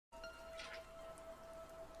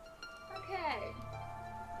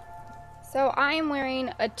So I'm wearing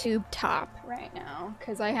a tube top right now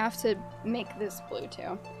because I have to make this blue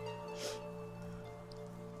too.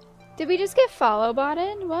 Did we just get follow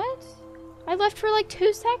botted? What? I left for like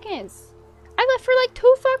 2 seconds. I left for like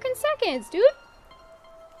 2 fucking seconds, dude.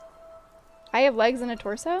 I have legs and a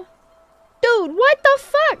torso? Dude, what the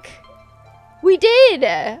fuck? We did!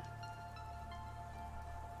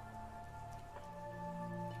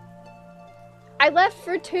 I left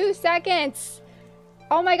for 2 seconds!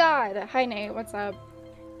 Oh my god. Hi Nate, what's up?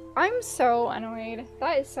 I'm so annoyed.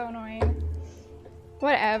 That is so annoying.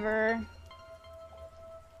 Whatever.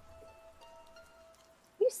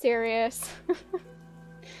 You serious?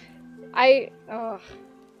 Ugh.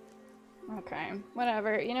 Okay,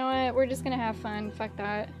 whatever. You know what? We're just gonna have fun. Fuck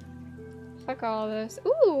that. Fuck all of this.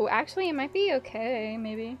 Ooh, actually it might be okay,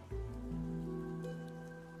 maybe.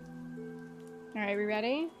 Alright, we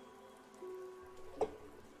ready?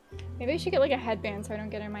 Maybe I should get like a headband so I don't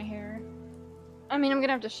get in my hair. I mean, I'm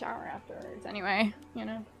gonna have to shower afterwards anyway, you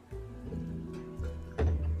know?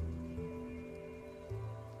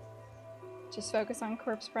 Just focus on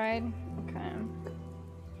Corpse Bride? Okay.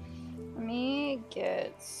 Let me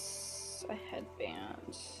get a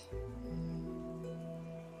headband.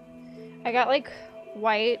 I got like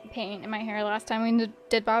white paint in my hair last time we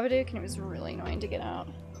did Babadook and it was really annoying to get out.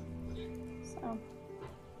 So,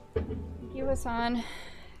 thank you, Hassan.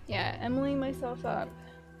 Yeah, Emily myself up.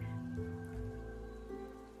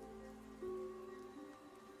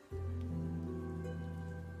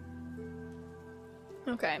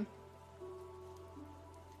 Okay.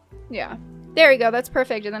 Yeah. There we go, that's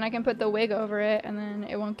perfect. And then I can put the wig over it and then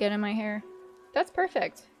it won't get in my hair. That's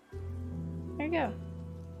perfect. There you go.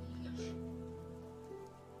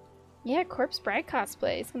 Yeah, Corpse Bride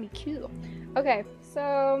cosplay. It's gonna be cute. Okay,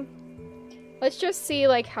 so let's just see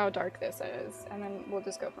like how dark this is and then we'll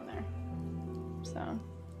just go from there. So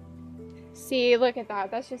see, look at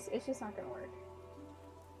that. That's just, it's just not gonna work.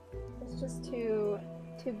 It's just too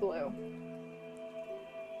blue.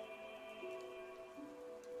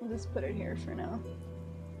 I'll just put it here for now.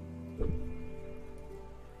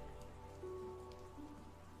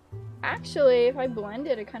 Actually, if I blend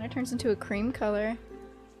it, it kind of turns into a cream color.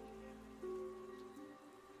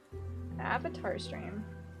 Avatar stream.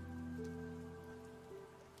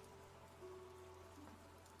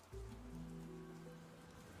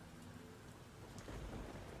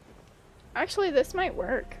 Actually, this might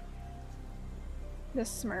work. The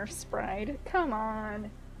Smurfs Bride. Come on.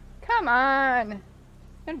 Come on!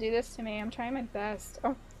 Don't do this to me. I'm trying my best.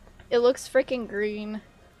 Oh, it looks freaking green.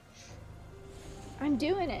 I'm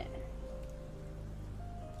doing it.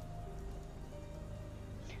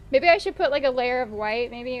 Maybe I should put like a layer of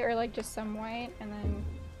white, maybe, or like just some white, and then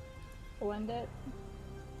blend it.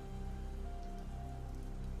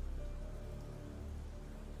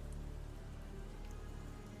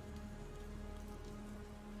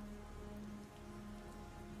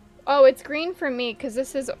 Oh, it's green for me because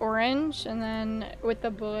this is orange and then with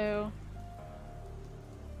the blue.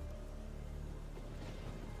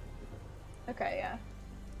 Okay, yeah.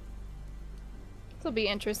 This will be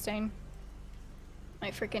interesting.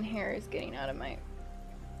 My freaking hair is getting out of my...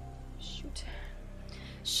 Shoot.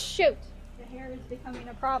 Shoot! The hair is becoming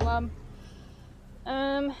a problem.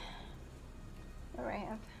 What do I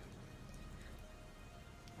have?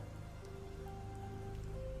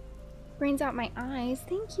 Brings out my eyes.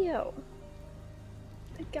 Thank you.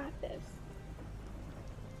 I got this.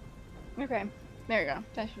 Okay, there you go.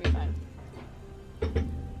 That should be fine.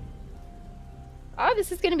 Oh,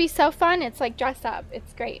 this is gonna be so fun. It's like dress up.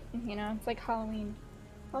 It's great. You know, it's like Halloween.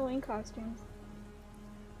 Halloween costumes.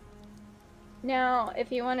 Now,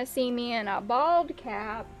 if you want to see me in a bald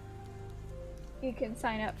cap, you can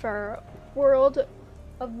sign up for World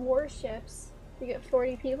of Warships. If you get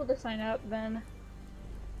 40 people to sign up, then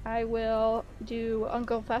I will do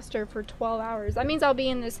Uncle Fester for 12 hours. That means I'll be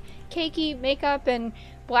in this cakey makeup and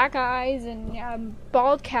black eyes and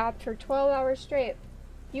bald cap for 12 hours straight.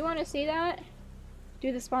 You want to see that?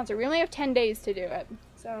 Do the sponsor. We only have 10 days to do it,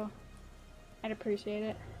 so I'd appreciate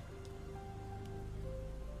it.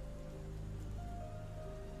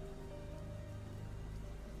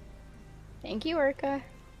 Thank you, Urka.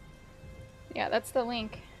 Yeah, that's the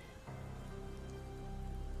link.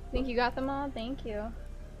 Think you got them all? Thank you.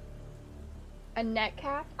 A net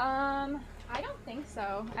cap? I don't think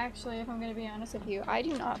so. Actually, if I'm gonna be honest with you, I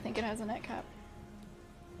do not think it has a net cap.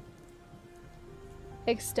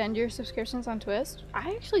 Extend your subscriptions on Twist?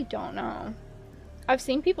 I actually don't know. I've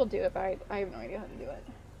seen people do it, but I have no idea how to do it.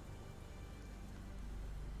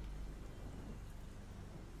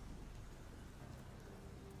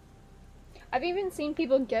 I've even seen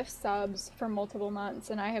people gift subs for multiple months,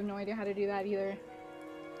 and I have no idea how to do that either.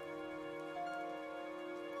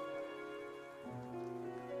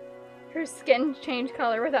 Her skin changed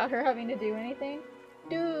color without her having to do anything?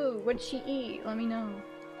 Dude, what'd she eat? Let me know.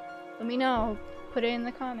 Let me know. Put it in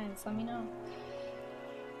the comments. Let me know.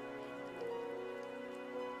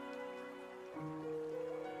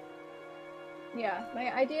 Yeah,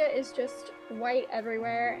 my idea is just white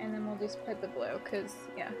everywhere, and then we'll just put the blue, because,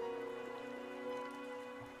 yeah.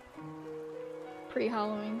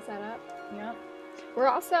 Pre-Halloween setup. Yep. We're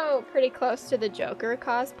also pretty close to the Joker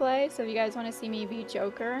cosplay, so if you guys want to see me be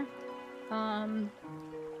Joker,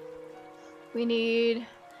 we need...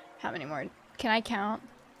 how many more? Can I count?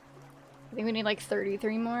 I think we need like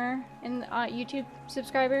 33 more in YouTube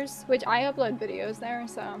subscribers, which I upload videos there,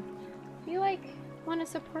 so if you like want to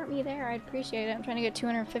support me there, I'd appreciate it. I'm trying to get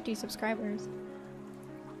 250 subscribers.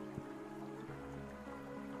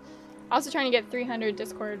 Also trying to get 300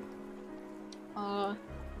 Discord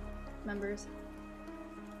members.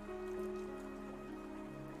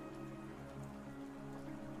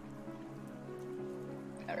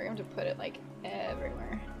 We're going to put it like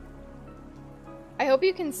everywhere. I hope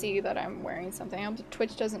you can see that I'm wearing something. I hope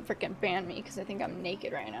Twitch doesn't freaking ban me because I think I'm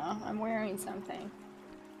naked right now. I'm wearing something.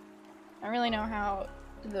 I don't really know how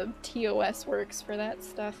the TOS works for that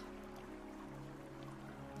stuff.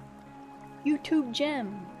 YouTube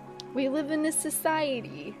gem. We live in a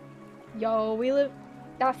society. Yo, we live...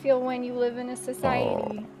 I feel when you live in a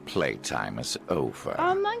society. Oh, playtime is over.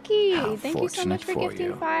 Oh, Monkey! How Thank you so much for gifting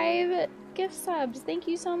you. 5 gift subs. Thank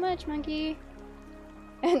you so much, Monkey.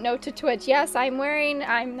 And no to Twitch. Yes, I'm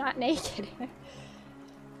not naked.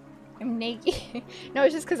 I'm naked. No,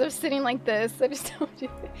 it's just because I'm sitting like this. I just told you.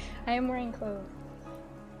 I am wearing clothes.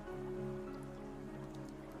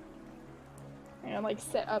 I'm gonna like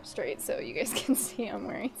sit up straight so you guys can see I'm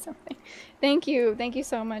wearing something. Thank you. Thank you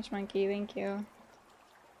so much, Monkey. Thank you.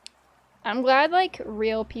 I'm glad like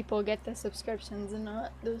real people get the subscriptions and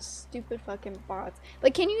not those stupid fucking bots.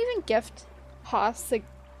 Like, can you even gift Haas? Like,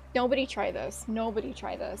 nobody try this. Nobody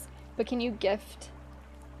try this. But can you gift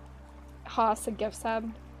Haas a gift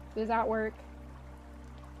sub? Does that work?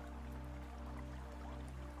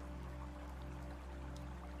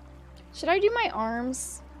 Should I do my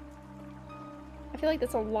arms? I feel like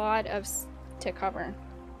that's a lot of to cover.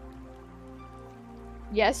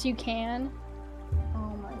 Yes, you can.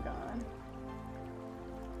 Oh my god.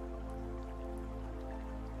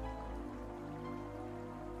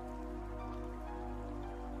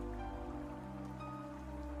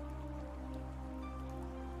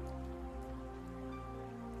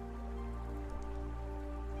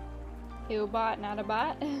 Ew, bot, not a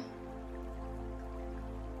bot.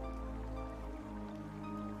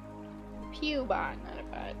 Pew bot, not a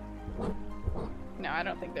bot. No, I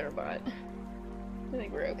don't think they're a bot. I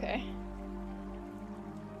think we're okay.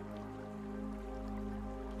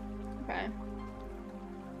 Okay.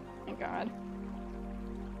 Thank God.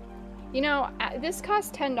 You know, this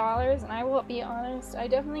cost $10, and I will be honest, I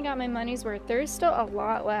definitely got my money's worth. There's still a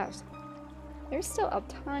lot left. There's still a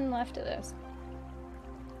ton left of this.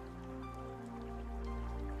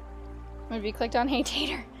 Have you clicked on Hey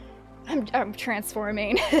Tater? I'm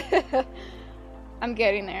transforming. I'm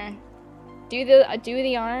getting there. Do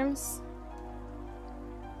the arms?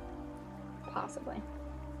 Possibly.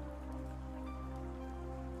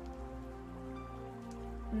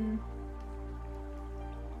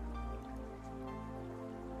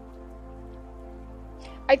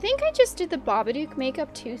 I think I just did the Babadook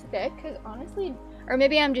makeup too thick, because honestly, or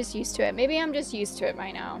maybe I'm just used to it. Maybe I'm just used to it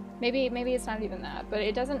by now. Maybe it's not even that, but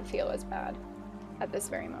it doesn't feel as bad at this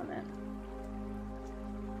very moment.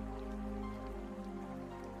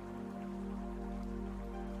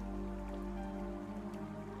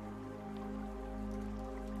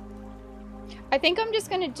 I think I'm just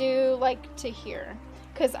gonna do like to here,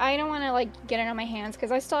 because I don't want to like get it on my hands,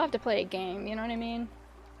 because I still have to play a game, you know what I mean?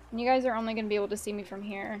 And you guys are only gonna be able to see me from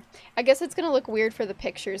here. I guess it's gonna look weird for the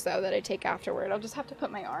pictures though that I take afterward. I'll just have to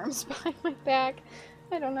put my arms behind my back.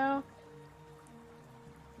 I don't know.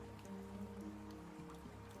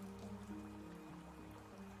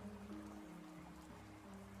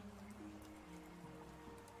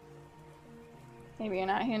 Maybe you're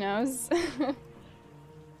not, who knows?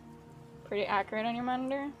 Pretty accurate on your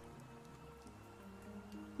monitor.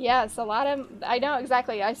 Yes, a lot of, I know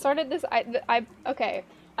exactly. I started this, okay.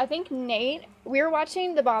 I think Nate, we were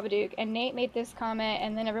watching the Babadook and Nate made this comment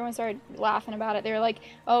and then everyone started laughing about it. They were like,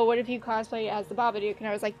 oh, what if you cosplay as the Babadook? And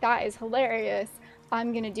I was like, that is hilarious.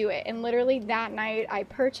 I'm gonna do it. And literally that night I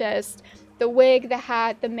purchased the wig, the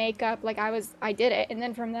hat, the makeup. Like I did it. And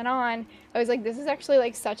then from then on, I was like, this is actually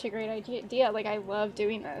like such a great idea. Like I love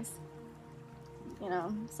doing this, you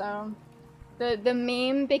know? So the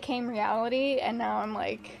meme became reality, and now I'm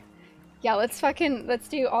like, yeah, let's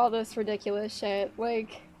do all this ridiculous shit.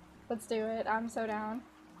 Like, let's do it. I'm so down.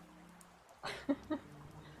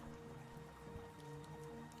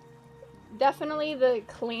 Definitely the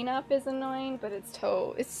cleanup is annoying, but it's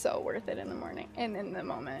so worth it in the morning and in the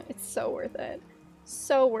moment. It's so worth it.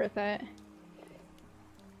 So worth it.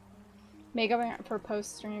 Makeup for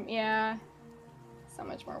post stream. Yeah. So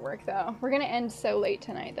much more work though. We're gonna end so late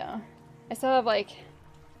tonight though. I still have like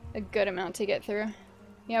a good amount to get through.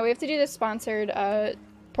 Yeah, we have to do the sponsored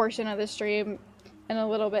portion of the stream in a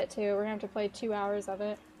little bit too. We're gonna have to play 2 hours of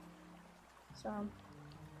it. So.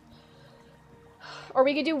 Or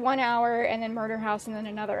we could do 1 hour and then Murder House and then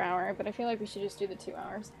another hour, but I feel like we should just do the 2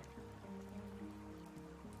 hours.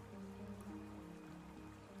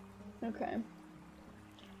 Okay.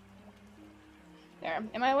 There.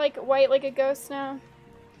 Am I like white like a ghost now?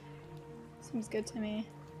 Seems good to me.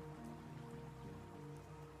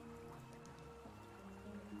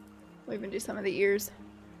 We'll even do some of the ears.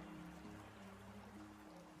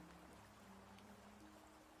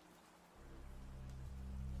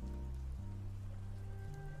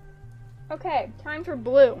 Okay, time for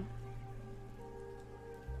blue.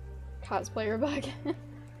 Cosplayer bug.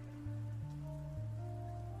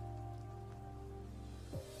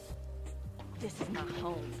 This is my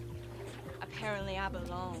home. Apparently I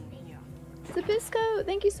belong here. Zabisco,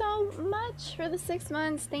 thank you so much for the 6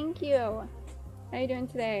 months. Thank you. How are you doing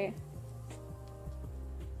today?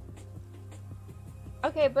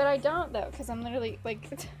 Okay, but I don't though, because I'm literally like,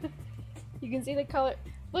 you can see the color.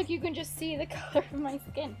 Look, you can just see the color of my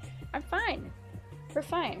skin. I'm fine. We're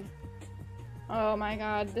fine. Oh my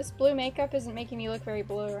god, this blue makeup isn't making me look very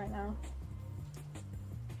blue right now.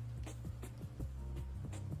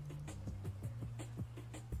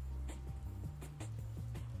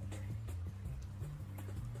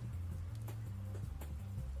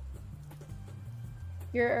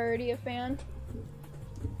 You're already a fan?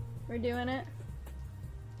 We're doing it?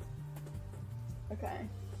 Okay.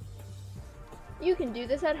 You can do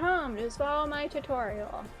this at home. Just follow my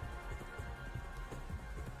tutorial.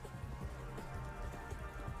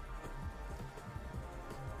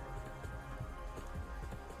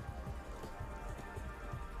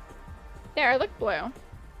 There, I look blue.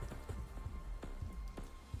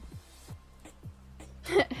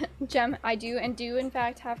 Gem, I do in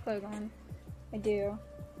fact have clothes on. I do.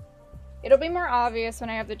 It'll be more obvious when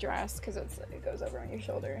I have the dress because it goes over on your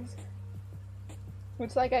shoulders.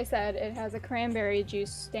 Which, like I said, it has a cranberry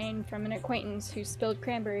juice stain from an acquaintance who spilled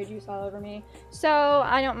cranberry juice all over me. So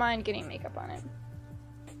I don't mind getting makeup on it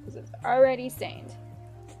because it's already stained.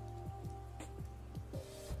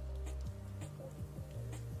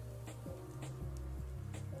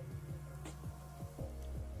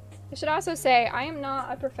 I should also say, I am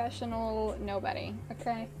not a professional nobody,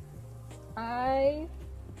 okay? I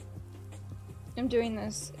am doing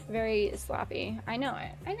this very sloppy. I know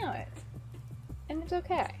it. I know it. And it's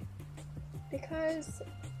okay. Because,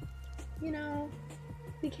 you know,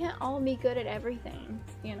 we can't all be good at everything,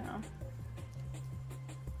 you know?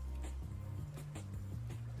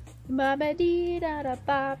 Ba dee da da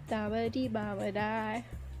bop da ba dee ba ba die.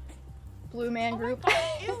 Blue Man Group.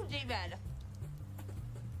 You demon.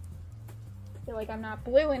 I feel like I'm not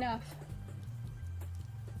blue enough.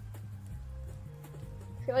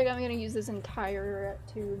 I feel like I'm gonna use this entire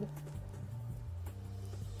tube.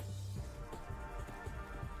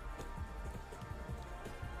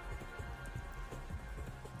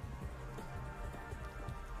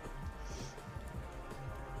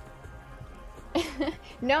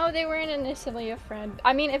 No, they weren't initially a friend.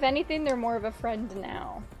 I mean, if anything, they're more of a friend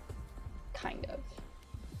now. Kind of.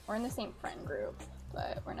 We're in the same friend group,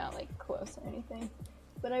 but we're not, like, close or anything.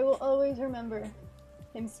 But I will always remember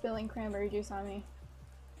him spilling cranberry juice on me.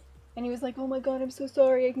 And he was like, oh my god, I'm so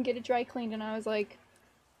sorry, I can get it dry cleaned. And I was like...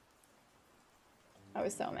 I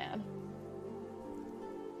was so mad.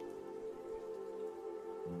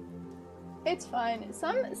 It's fine.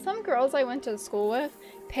 Some girls I went to school with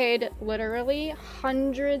paid literally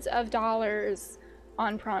hundreds of dollars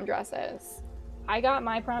on prom dresses. I got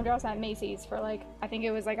my prom dress at Macy's for like, I think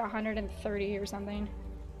it was like 130 or something.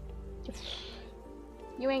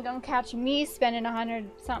 You ain't gonna catch me spending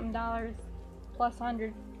 $100-something plus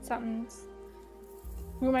 100-somethings.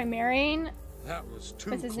 Who am I marrying? That was too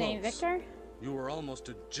What's his close. name, Victor? You were almost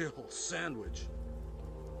a Jill sandwich.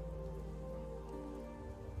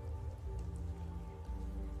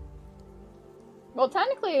 Well,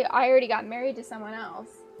 technically, I already got married to someone else,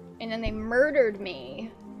 and then they murdered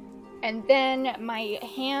me, and then my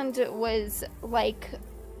hand was like,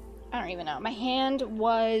 I don't even know. My hand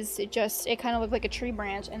was just, it kind of looked like a tree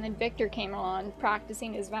branch, and then Victor came along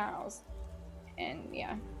practicing his vows. And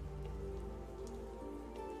yeah.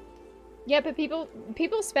 Yeah, but people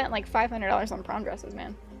spent like $500 on prom dresses,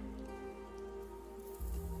 man.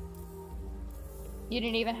 You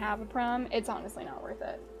didn't even have a prom? It's honestly not worth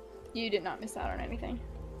it. You did not miss out on anything.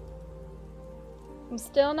 I'm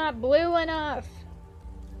still not blue enough.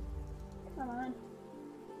 Come on.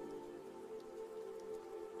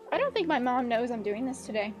 I don't think my mom knows I'm doing this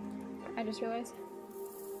today. I just realized.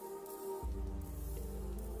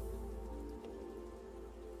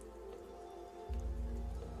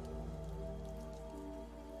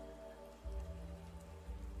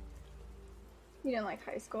 You didn't like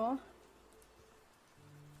high school?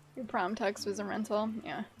 Your prom tux was a rental?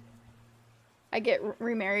 Yeah. I get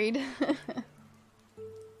remarried.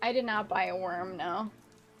 I did not buy a worm, no.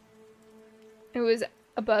 It was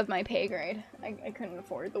above my pay grade. I couldn't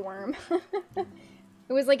afford the worm.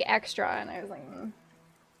 It was like extra, and I was like,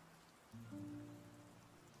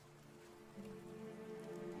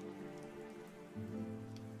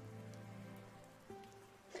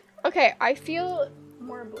 Okay, I feel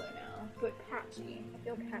more blue now, but patchy. I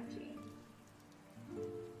feel patchy.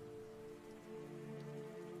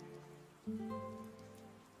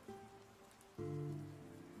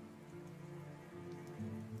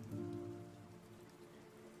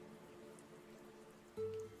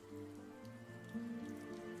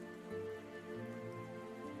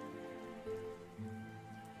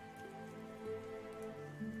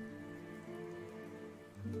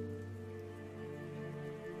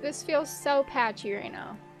 This feels so patchy right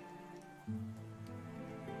now.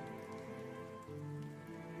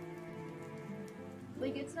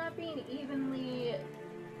 Like, it's not being evenly...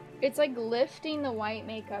 It's like lifting the white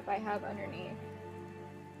makeup I have underneath.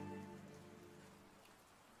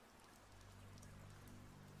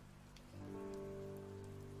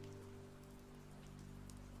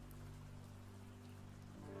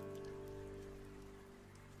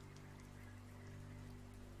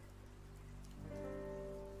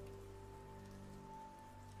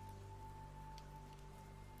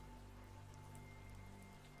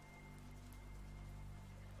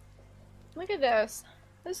 Look at this.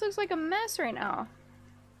 This looks like a mess right now.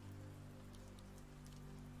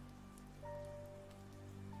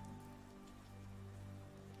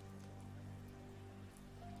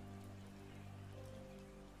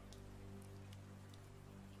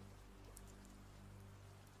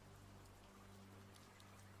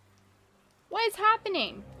 What is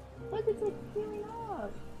happening? Look, it's like peeling off.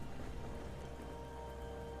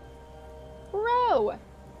 Bro!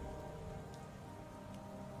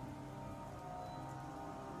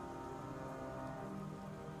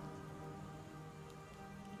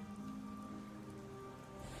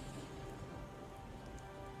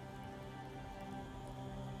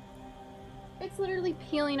 It's literally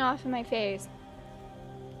peeling off in my face.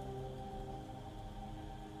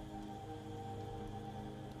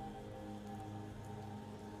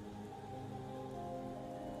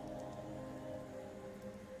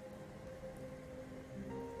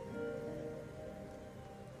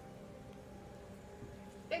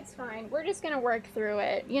 It's fine. We're just gonna work through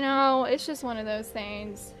it. You know, it's just one of those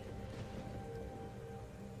things.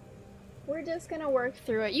 We're just gonna work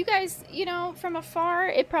through it. You guys, you know, from afar,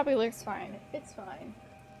 it probably looks fine. It's fine.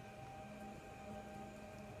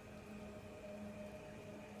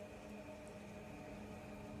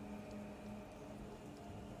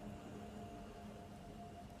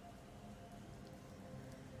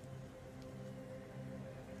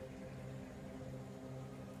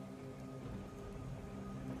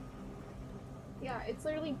 Yeah, it's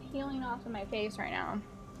literally peeling off of my face right now.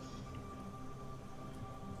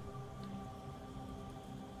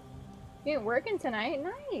 You ain't working tonight?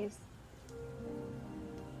 Nice.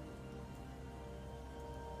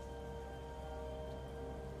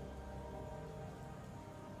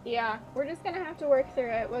 Yeah, we're just gonna have to work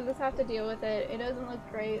through it. We'll just have to deal with it. It doesn't look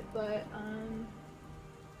great, but,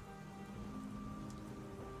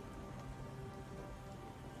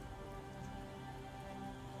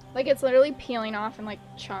 like, it's literally peeling off in, like,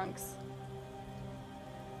 chunks.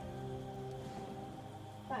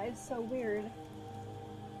 That is so weird.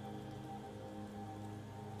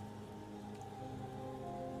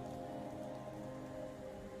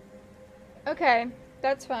 Okay,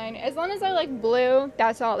 that's fine. As long as I like blue,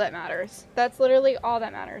 that's all that matters. That's literally all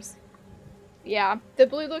that matters. Yeah, the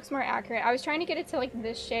blue looks more accurate. I was trying to get it to like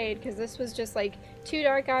this shade because this was just like too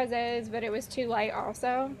dark as is, but it was too light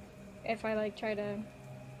also. if I like try to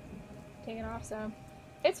take it off, so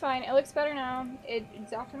it's fine. It looks better now. It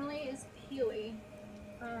definitely is peely.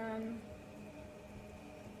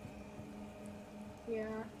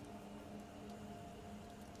 Yeah.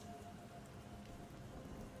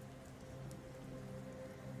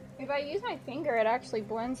 If I use my finger, it actually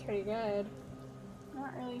blends pretty good.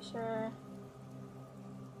 Not really sure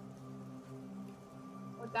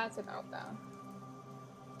what that's about, though.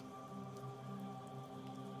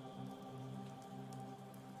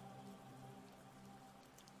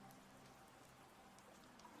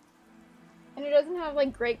 And it doesn't have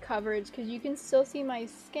like great coverage because you can still see my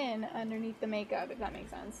skin underneath the makeup, if that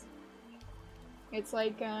makes sense. It's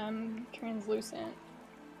like translucent.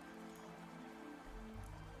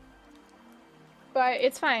 But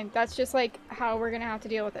it's fine. That's just like how we're gonna have to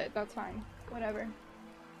deal with it. That's fine. Whatever.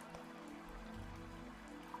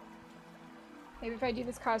 Maybe if I do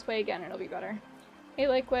this cosplay again, it'll be better. Hey,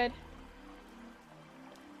 Liquid.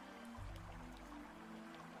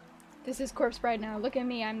 This is Corpse Bride now. Look at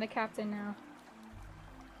me. I'm the captain now.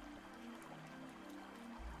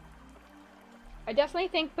 I definitely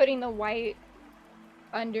think putting the white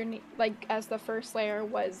underneath, like, as the first layer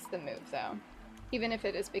was the move, though. Even if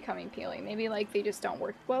it is becoming peely. Maybe, like, they just don't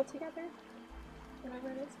work well together? Whatever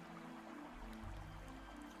it is.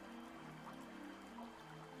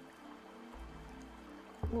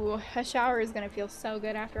 Ooh, a shower is gonna feel so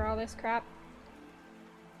good after all this crap.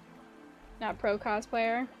 Not pro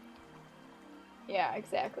cosplayer. Yeah,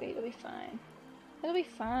 exactly. It'll be fine. It'll be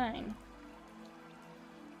fine.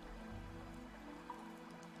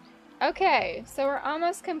 Okay, so we're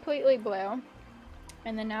almost completely blue.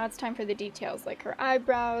 And then now it's time for the details, like her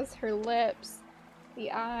eyebrows, her lips, the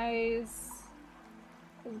eyes.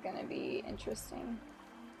 This is gonna be interesting.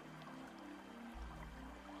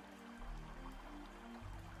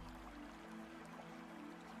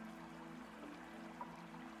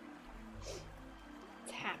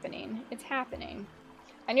 It's happening. It's happening.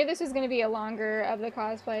 I knew this was gonna be a longer of the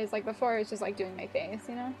cosplays. Like before, it was just like doing my face,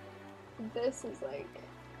 you know? This is like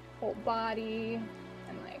whole body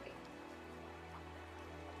and like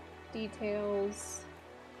details.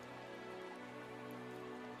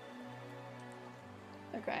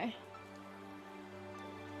 Okay.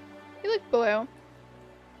 You look blue.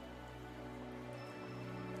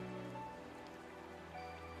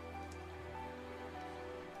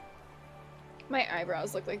 My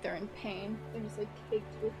eyebrows look like they're in pain. They're just like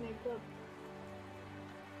caked with makeup.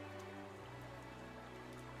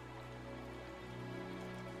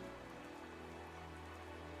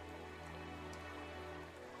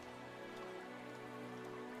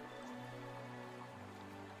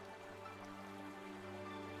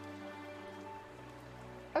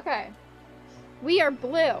 Okay. We are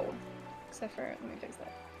blue. Except for, let me fix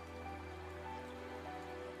that.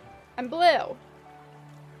 I'm blue.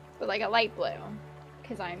 But like a light blue.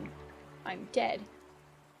 Because I'm dead.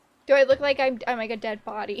 Do I look like I'm like a dead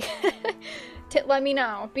body? Let me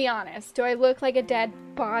know. Be honest. Do I look like a dead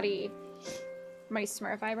body? My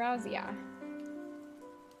Smurf eyebrows? Yeah.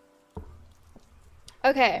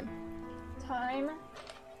 Okay. Time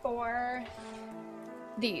for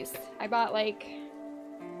these. I bought like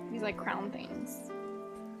these like crown things.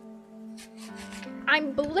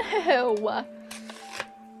 I'm blue!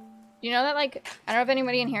 You know that like, I don't know if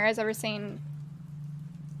anybody in here has ever seen,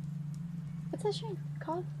 what's that show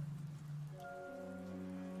called?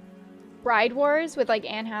 Bride Wars with like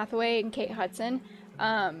Anne Hathaway and Kate Hudson.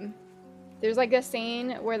 There's like a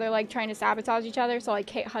scene where they're like trying to sabotage each other, so like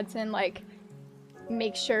Kate Hudson like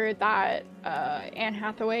makes sure that Anne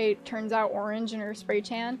Hathaway turns out orange in her spray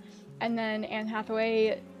tan, and then Anne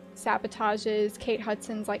Hathaway sabotages Kate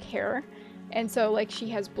Hudson's like hair, and so like she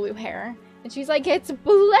has blue hair and she's like, it's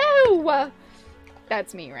blue.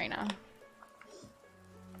 That's me right now.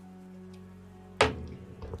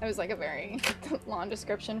 That was like a very long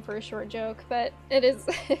description for a short joke, but it is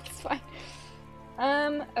it's fine.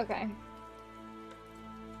 Okay.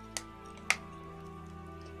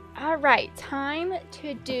 All right, time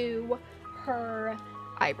to do her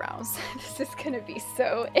eyebrows. This is gonna be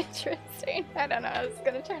so interesting. I don't know how this is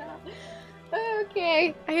gonna turn out.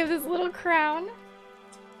 Okay, I have this little crown.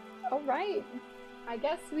 All right, I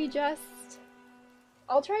guess we just,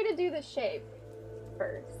 I'll try to do the shape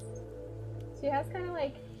first. She has kind of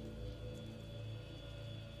like,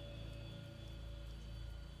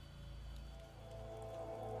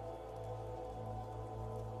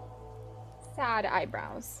 sad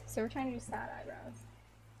eyebrows. So we're trying to do sad eyebrows.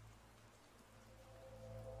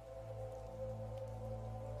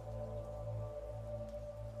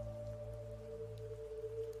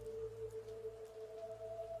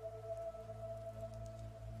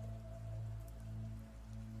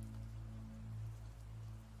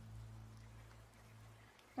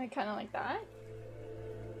 I kind of like that.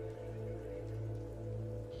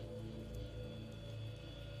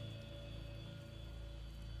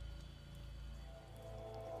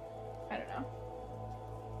 I don't know.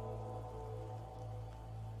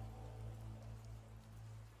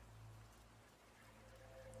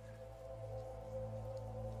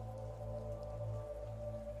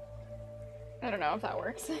 I don't know if that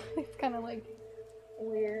works. It's kind of like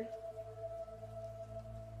weird.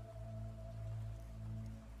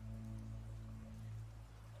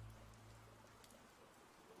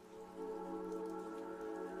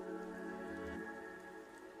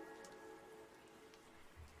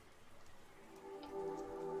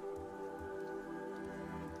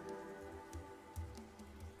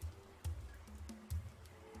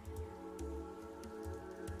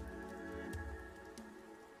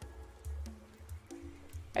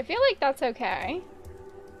 I feel like that's okay.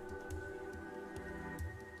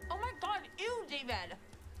 Oh my god, ew, David!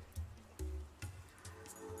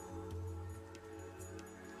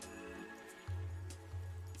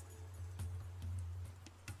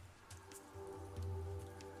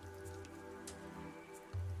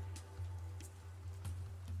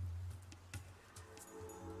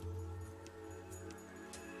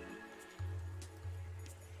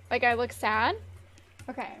 Like I look sad?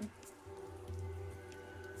 Okay.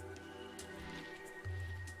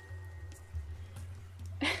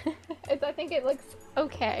 I think it looks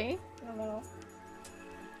okay. I don't know.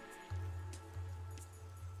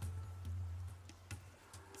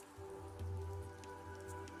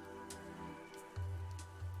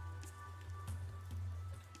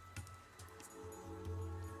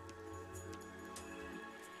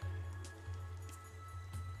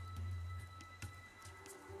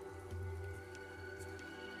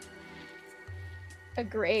 A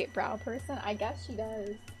great brow person? I guess she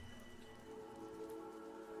does.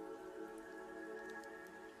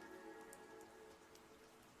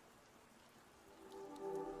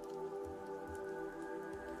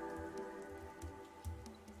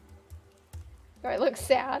 Do I look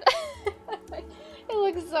sad? It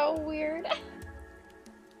looks so weird.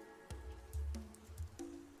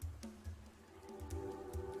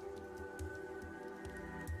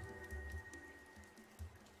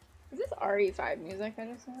 Is this RE5 music I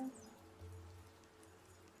just noticed?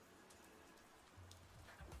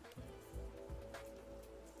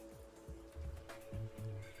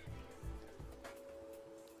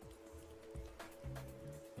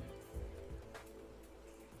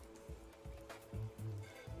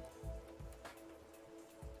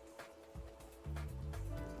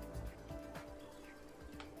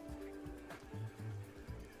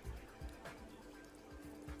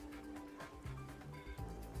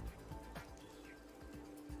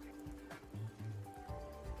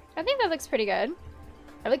 I think that looks pretty good.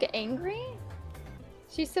 I look angry?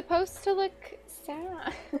 She's supposed to look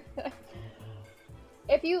sad.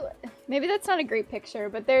 If you... Maybe that's not a great picture,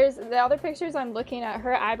 but there's... The other pictures I'm looking at,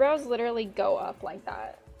 her eyebrows literally go up like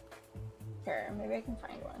that. Here, maybe I can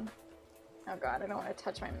find one. Oh god, I don't want to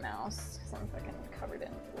touch my mouse, because I'm fucking covered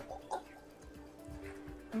in...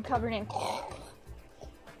 I'm covered in...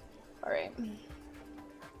 Alright.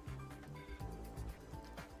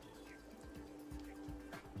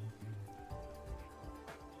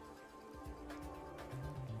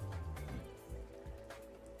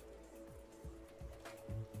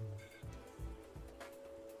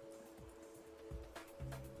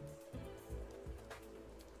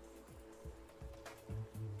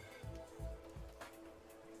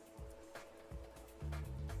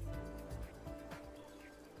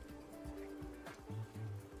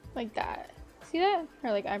 Like that. See that?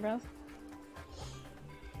 Or like eyebrows.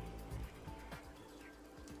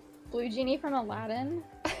 Blue Genie from Aladdin.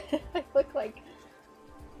 I look like...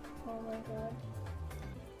 Oh my god.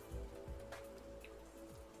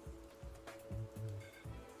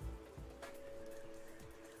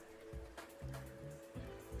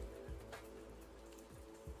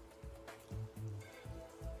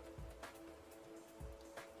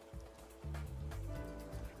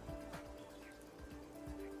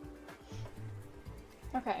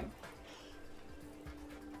 Okay.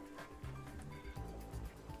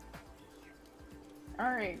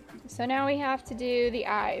 Alright, so now we have to do the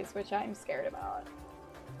eyes, which I'm scared about.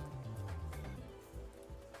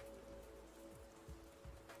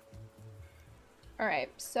 Alright,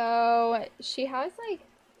 so she has like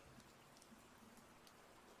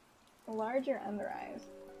larger under eyes.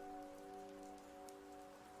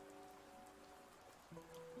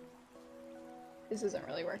 This isn't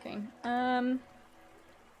really working.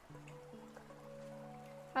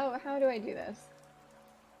 How do I do this?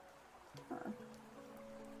 Huh.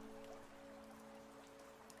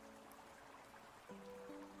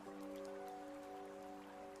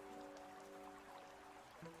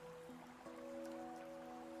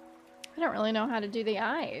 I don't really know how to do the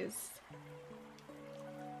eyes.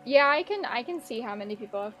 Yeah, I can see how many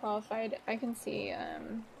people have qualified. I can see,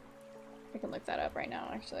 I can look that up right now,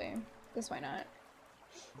 actually. This why not?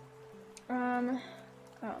 Oh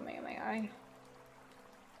my eye.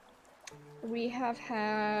 We have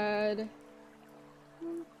had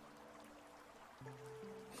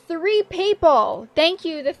 3 people. Thank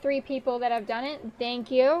you, the 3 people that have done it. Thank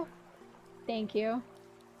you. Thank you.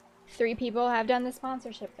 3 people have done the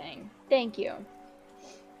sponsorship thing. Thank you.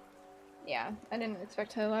 Yeah, I didn't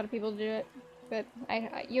expect a lot of people to do it, but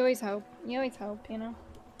you always hope. You always hope, you know.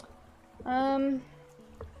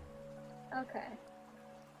 Okay.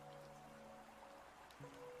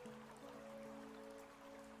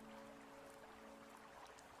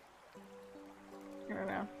 I don't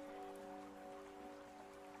know.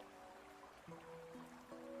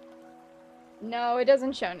 No, it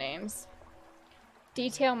doesn't show names.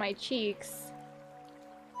 Detail my cheeks.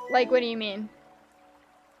 Like, what do you mean?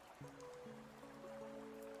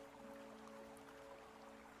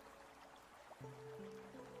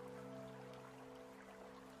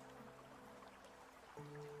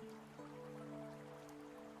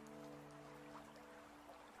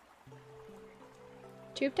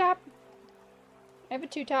 Tube top? I have a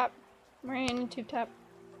tube top. I'm wearing a tube top.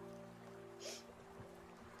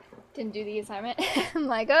 Didn't do the assignment. I'm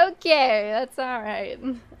like, okay, that's alright.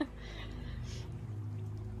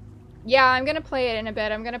 Yeah, I'm gonna play it in a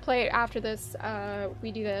bit. I'm gonna play it after this,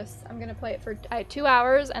 we do this. I'm gonna play it for 2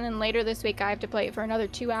 hours, and then later this week I have to play it for another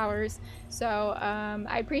 2 hours. So,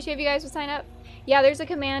 I appreciate if you guys would sign up. Yeah, there's a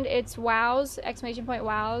command. It's WOWs,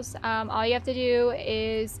 !WOWs. All you have to do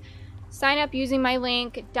is sign up using my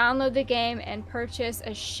link, download the game, and purchase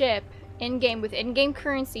a ship in-game with in-game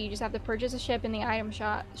currency. You just have to purchase a ship in the item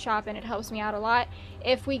shop, and it helps me out a lot.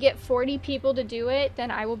 If we get 40 people to do it,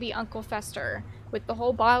 then I will be Uncle Fester with the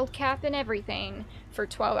whole bottled cap and everything for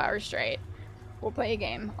 12 hours straight. We'll play a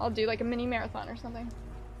game. I'll do like a mini marathon or something.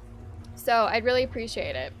 So I'd really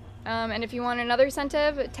appreciate it. And if you want another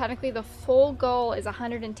incentive, technically the full goal is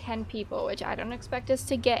 110 people, which I don't expect us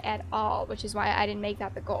to get at all, which is why I didn't make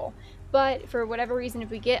that the goal. But for whatever reason, if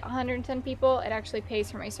we get 110 people, it actually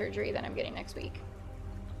pays for my surgery that I'm getting next week.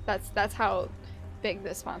 That's how big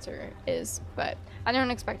this sponsor is, but I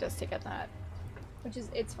don't expect us to get that, which is,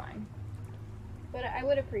 it's fine. But I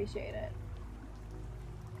would appreciate it.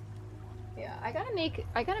 Yeah, I gotta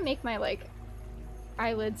make my, like,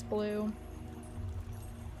 eyelids blue.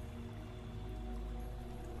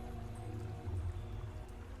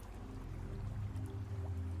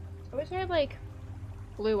 I wish I had, like,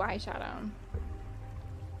 blue eyeshadow.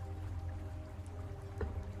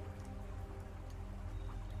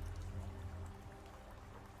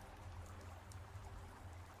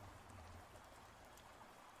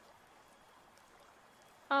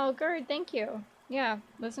 Oh, Gerd, thank you. Yeah,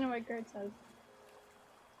 listen to what Gerd says.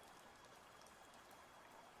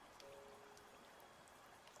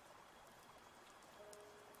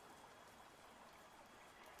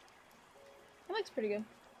 That looks pretty good.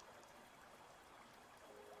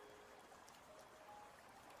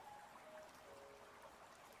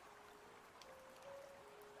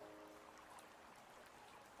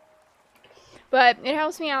 But it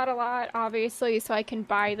helps me out a lot, obviously, so I can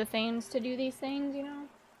buy the things to do these things, you know?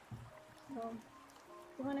 So,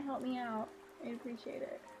 if you want to help me out, I'd appreciate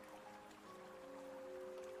it.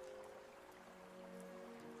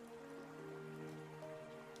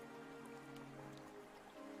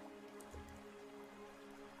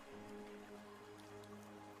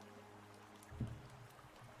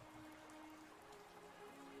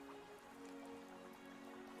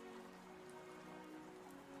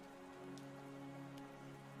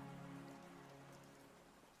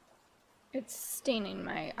 It's staining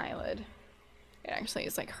my eyelid. It actually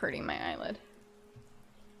is like hurting my eyelid.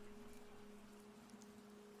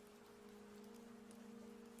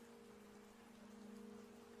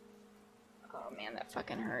 Oh man, that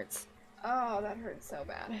fucking hurts. Oh, that hurts so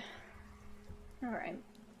bad. Alright.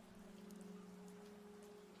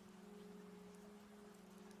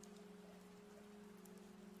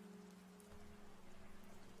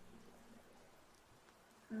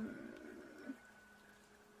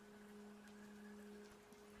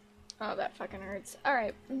 Oh, that fucking hurts.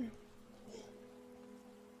 Alright.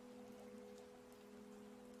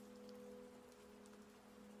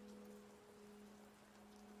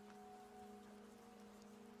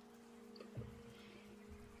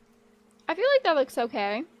 I feel like that looks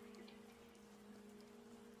okay.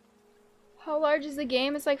 How large is the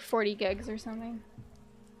game? It's like 40 gigs or something.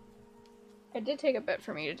 It did take a bit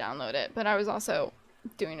for me to download it, but I was also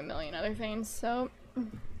doing a million other things, so...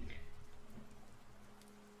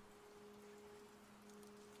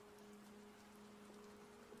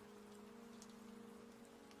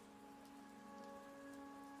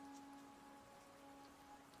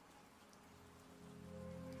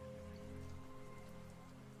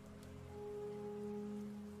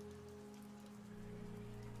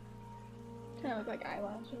 look like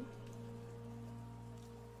eyelashes.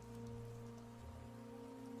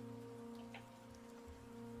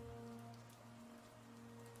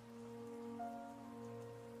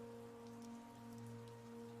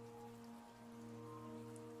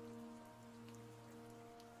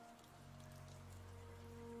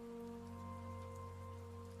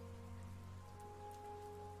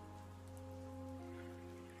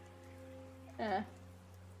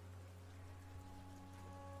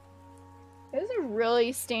 Those are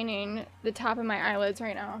really staining the top of my eyelids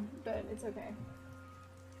right now, but it's okay.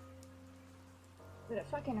 But it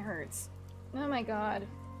fucking hurts. Oh my god.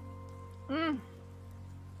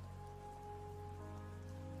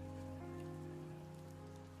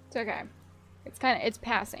 It's okay. It's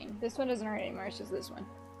passing. This one doesn't hurt anymore, it's just this one.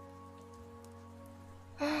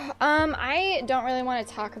 I don't really want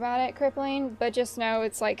to talk about it, crippling, but just know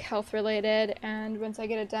it's like health related, and once I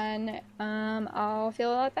get it done, I'll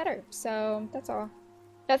feel a lot better. So that's all.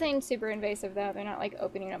 Nothing super invasive though. They're not like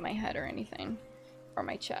opening up my head or anything, or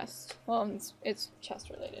my chest. Well, it's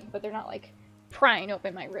chest related, but they're not like prying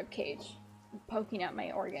open my rib cage, poking out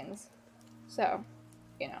my organs. So,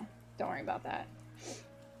 you know, don't worry about that.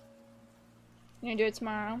 You gonna do it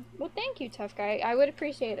tomorrow? Well, thank you, tough guy. I would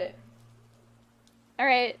appreciate it.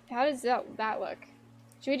 Alright, how does that look?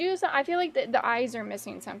 Should we do some? I feel like the eyes are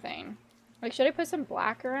missing something. Like, should I put some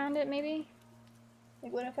black around it, maybe?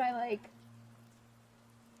 Like, what if I, like...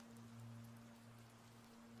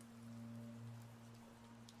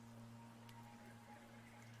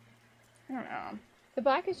 I don't know. The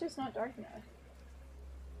black is just not dark enough.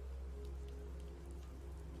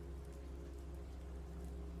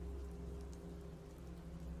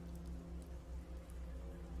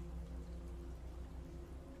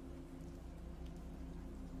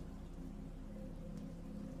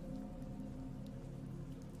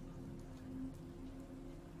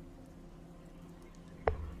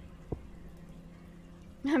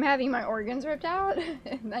 I'm having my organs ripped out,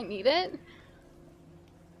 and I need it.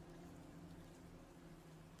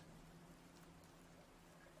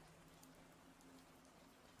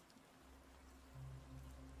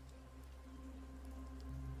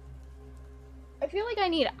 I feel like I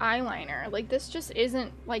need eyeliner. Like, this just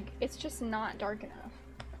isn't, like, it's just not dark enough.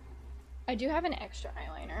 I do have an extra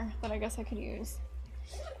eyeliner that I guess I could use.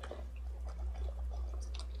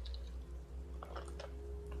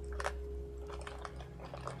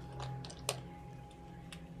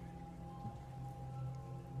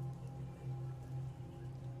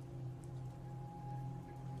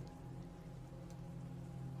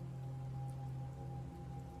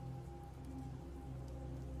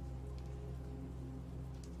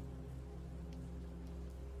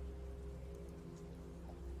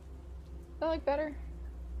 That look better?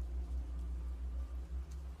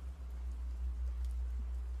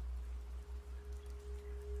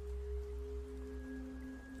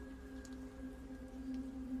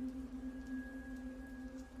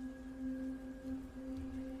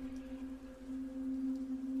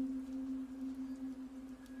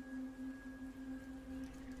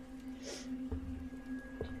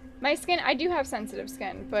 My skin, I do have sensitive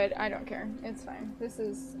skin, but I don't care. It's fine. This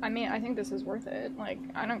is, I mean, I think this is worth it. Like,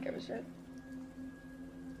 I don't give a shit.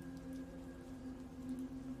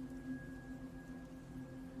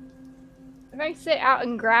 If I sit out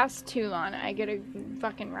in grass too long, I get a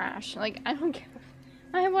fucking rash. Like, I don't give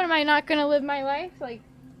a... What am I not gonna live my life? Like,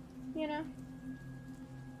 you know?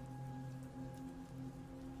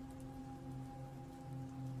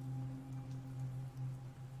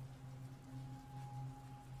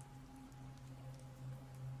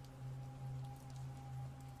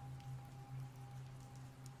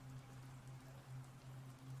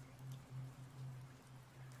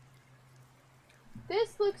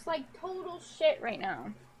 This looks like total shit right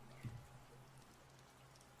now.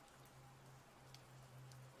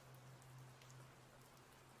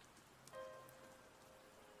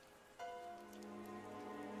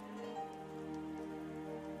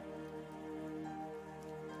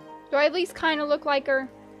 Do I at least kind of look like her?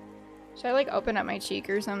 Should I like open up my cheek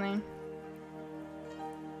or something?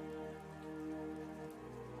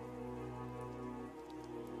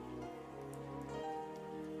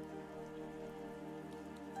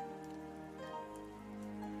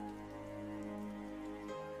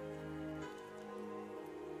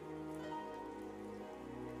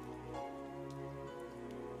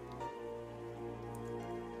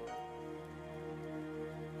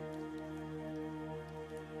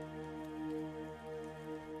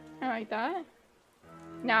 Like that.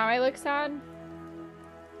 Now I look sad.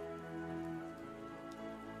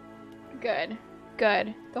 Good.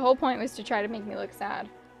 Good. The whole point was to try to make me look sad.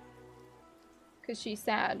 'Cause she's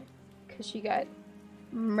sad. because she got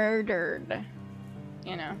murdered.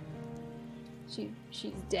 You know,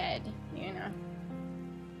 she's dead. You know.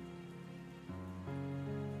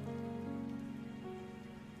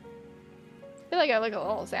 I feel like I look a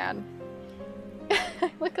little sad.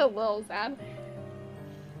 I look a little sad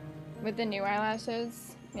with the new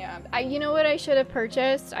eyelashes. Yeah, you know what I should have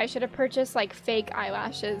purchased? I should have purchased like fake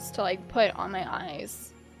eyelashes to like put on my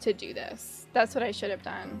eyes to do this. That's what I should have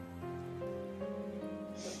done.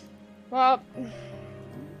 Well,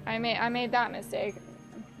 I made that mistake.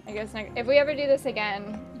 I guess if we ever do this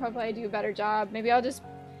again, hopefully I do a better job. Maybe I'll just,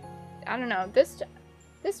 I don't know. This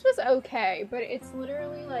was okay, but it's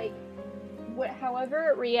literally like however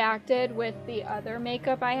it reacted with the other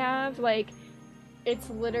makeup I have, like it's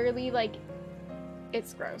literally like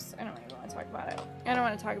it's gross. I don't even want to talk about it. I don't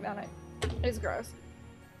want to talk about it. It's gross.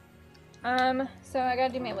 So I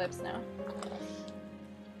gotta do my lips now.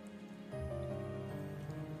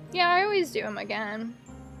 Yeah, I always do them again.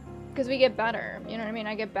 Because we get better. You know what I mean?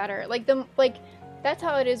 I get better. Like, that's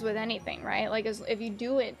how it is with anything, right? Like, if you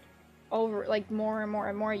do it over, like, more and more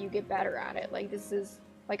and more, you get better at it. Like, this is,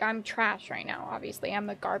 like, I'm trash right now, obviously. I'm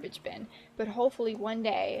a garbage bin. But hopefully one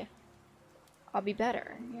day, I'll be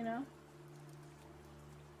better, you know?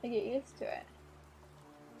 I get used to it.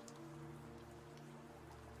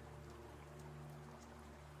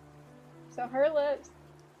 So her lips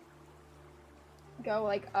go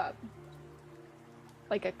like up,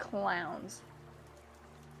 like a clown's.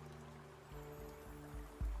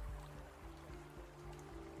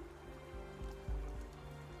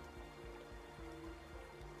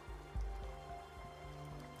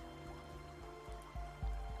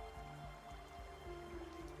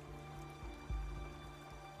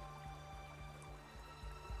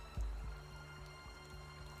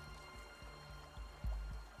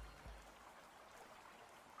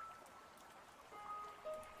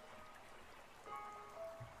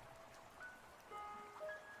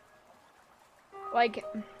 Like,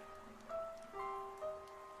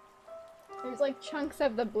 there's like chunks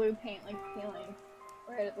of the blue paint like peeling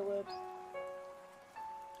right at the lips.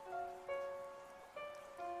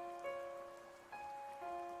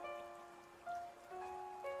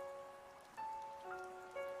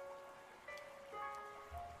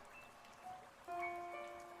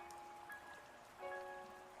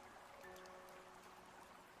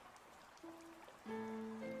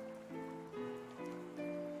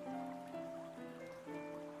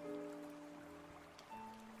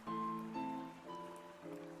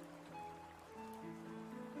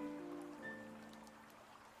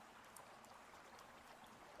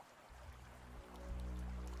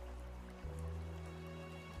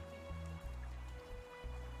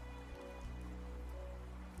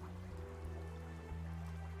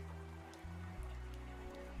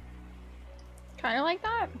 Kind of like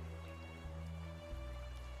that.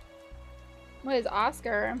 What is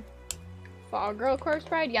Oscar? Fall Girl Corpse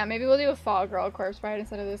Bride? Yeah, maybe we'll do a Fall Girl Corpse Bride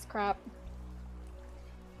instead of this crap.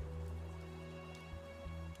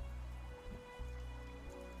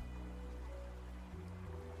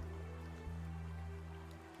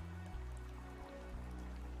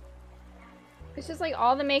 It's just like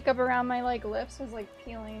all the makeup around my like lips was like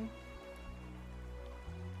peeling.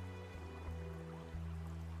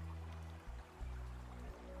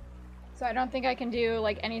 So I don't think I can do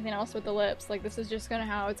like anything else with the lips. Like this is just gonna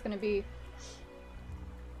how it's gonna be.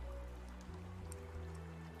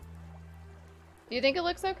 Do you think it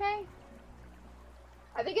looks okay?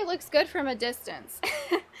 I think it looks good from a distance.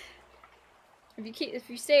 If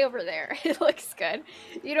you stay over there, it looks good.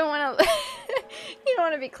 You don't want to you don't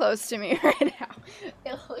want to be close to me right now.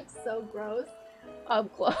 It looks so gross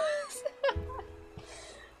up close.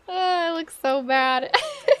 Oh, it looks so bad.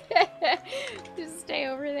 Just stay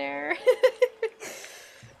over there.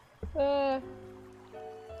 Oh,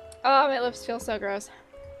 my lips feel so gross.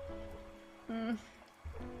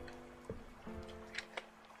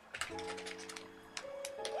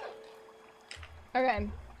 Okay.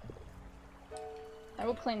 I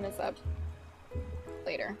will clean this up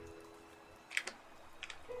later.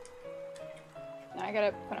 Now I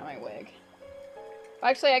gotta put on my wig.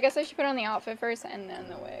 Actually, I guess I should put on the outfit first and then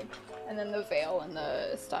the wig. And then the veil and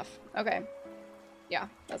the stuff. Okay. Yeah,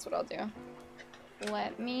 that's what I'll do.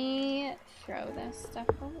 Let me throw this stuff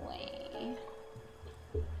away.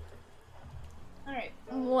 Alright.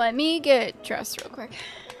 Let me get dressed real quick.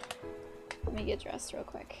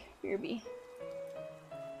 BRB.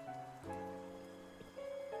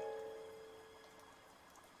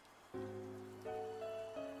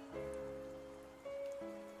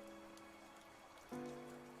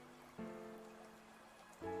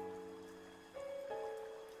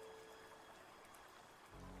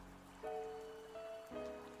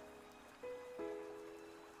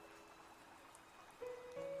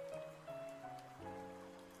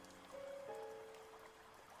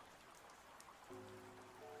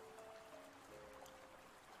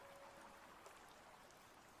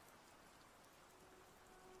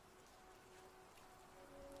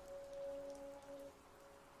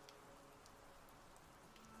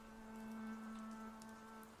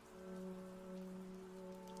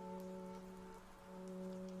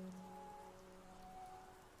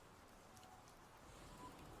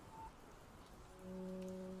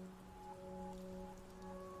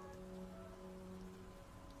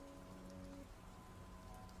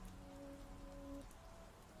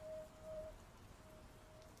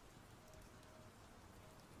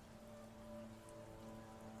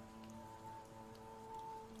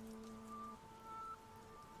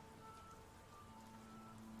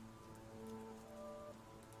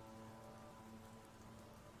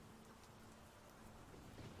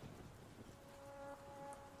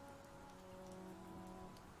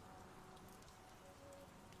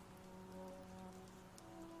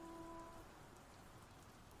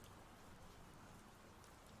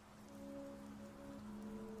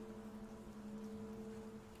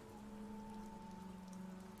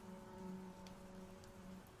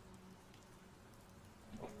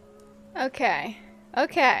 Okay.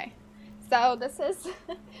 Okay. So this is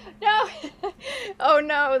no. Oh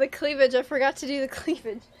no, the cleavage. I forgot to do the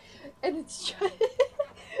cleavage, and it's just.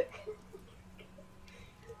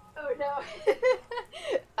 Oh no.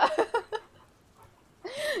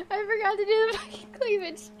 I forgot to do the fucking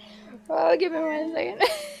cleavage. Oh, give me 1 second.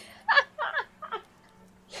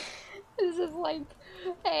 This is like,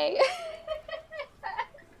 hey.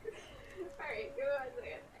 Alright,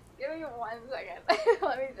 give me 1 second.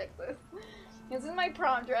 Let me fix this. This is my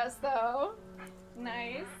prom dress though.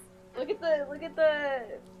 Nice. Look at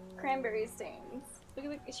the cranberry stains. Look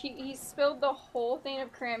at the, he spilled the whole thing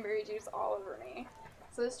of cranberry juice all over me.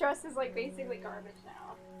 So this dress is like basically garbage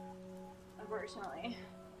now. Unfortunately.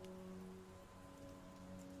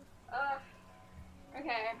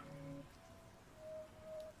 Okay.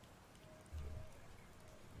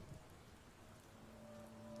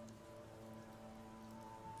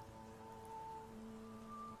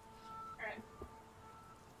 Alright.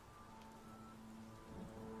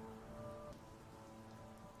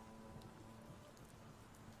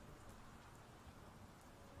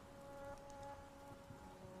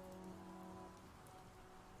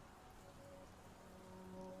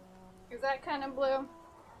 Is that kind of blue?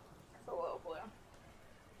 It's a little blue.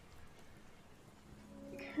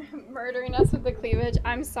 Murdering us with the cleavage.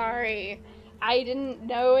 I'm sorry. I didn't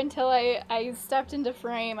know until I stepped into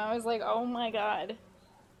frame. I was like, oh my god.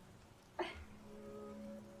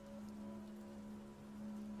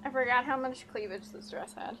 I forgot how much cleavage this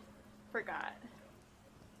dress had. Forgot.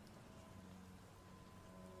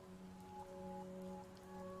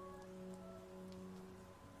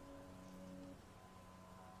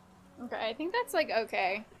 Okay, I think that's like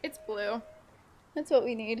okay. It's blue. That's what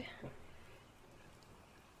we need.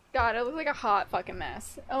 God, it looks like a hot fucking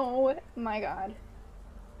mess. Oh my god.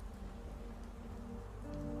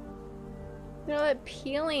 They're like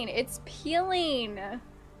peeling. It's peeling.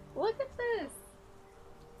 Look at this.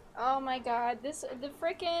 Oh my god. This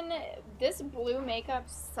blue makeup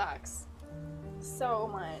sucks so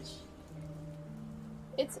much.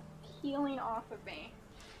 It's peeling off of me.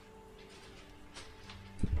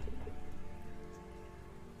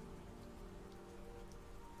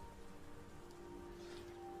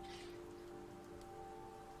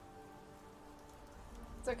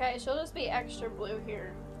 It's okay, she'll just be extra blue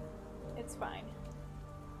here. It's fine.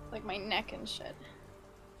 Like my neck and shit.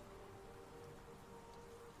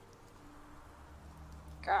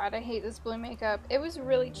 God, I hate this blue makeup. It was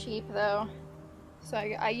really cheap though. So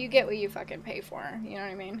you get what you fucking pay for, you know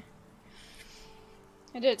what I mean?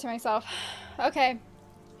 I did it to myself. Okay.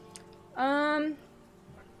 I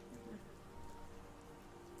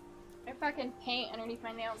fucking paint underneath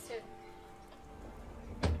my nails too.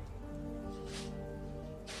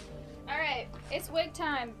 Alright, it's wig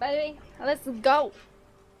time, baby. Let's go.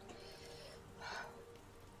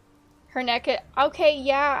 Her neck. Okay,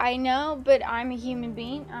 yeah, I know, but I'm a human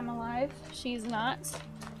being. I'm alive. She's not.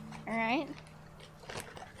 Alright.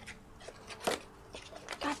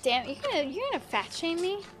 God damn, you're gonna fat shame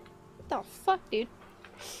me? What the fuck, dude?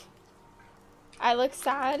 I look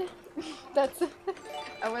sad. That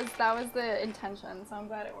was the intention, so I'm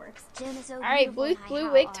glad it works. Alright,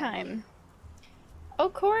 blue wig time. Oh,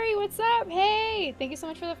 Corey, what's up? Hey! Thank you so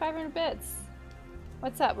much for the 500 bits.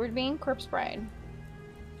 What's up? We're being Corpse Bride.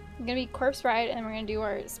 We're gonna be Corpse Bride, and we're gonna do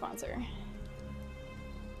our sponsor.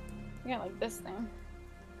 We got like this thing.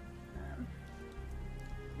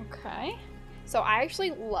 Okay. So I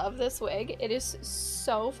actually love this wig. It is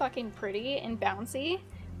so fucking pretty and bouncy.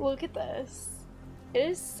 Look at this. It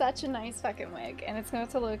is such a nice fucking wig, and it's going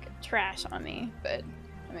to look trash on me, but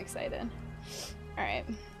I'm excited. Alright.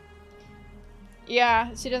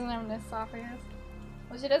 Yeah, she doesn't have an esophagus.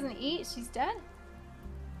 Well, she doesn't eat. She's dead.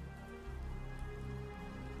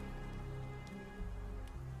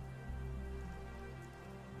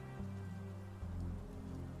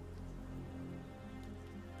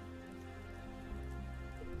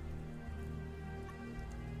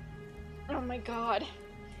 Oh my god.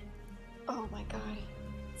 Oh my god.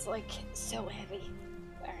 It's like so heavy.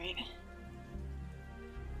 Alright.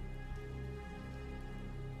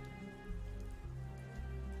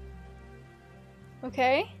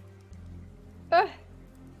 Okay. Ugh.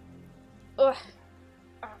 Ugh.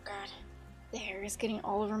 Oh god. The hair is getting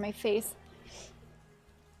all over my face.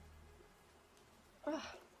 Ugh.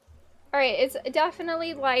 Alright, it's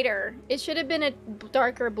definitely lighter. It should have been a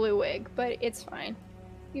darker blue wig, but it's fine.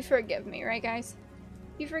 You forgive me, right guys?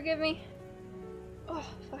 You forgive me? Oh,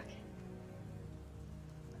 fuck.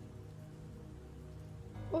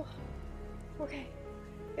 Oh, okay.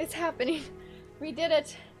 It's happening. We did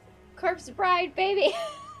it. Corpse Bride, baby!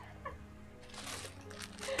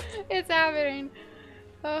 It's happening.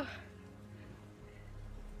 Oh.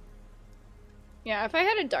 Yeah, if I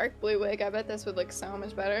had a dark blue wig, I bet this would look so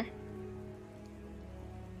much better.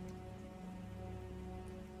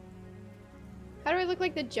 How do I look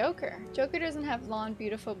like the Joker? Joker doesn't have long,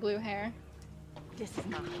 beautiful blue hair. This is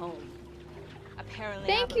my home. Apparently,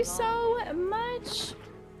 Thank you so much,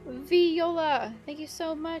 Viola. Thank you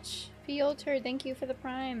so much, Fielter. Thank you for the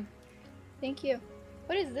prime. Thank you.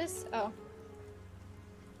 What is this? Oh.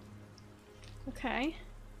 Okay.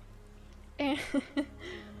 And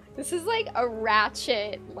this is like a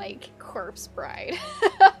ratchet, like, corpse bride.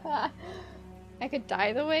 I could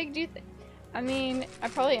dye the wig, do you think? I mean, I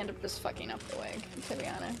probably end up just fucking up the wig, to be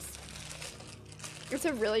honest. It's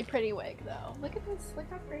a really pretty wig, though. Look at this. Look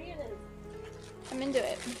how pretty it is. I'm into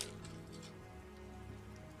it.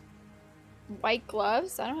 White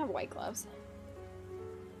gloves? I don't have white gloves.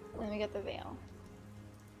 Let me get the veil.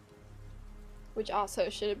 Which also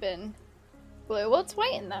should have been blue. Well, it's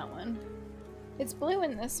white in that one. It's blue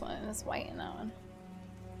in this one, and it's white in that one.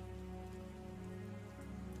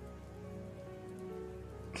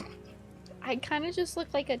 I kind of just look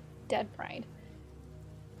like a dead bride.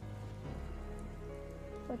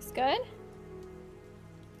 Looks good.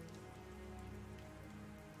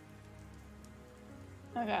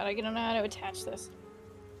 Oh god, I don't know how to attach this.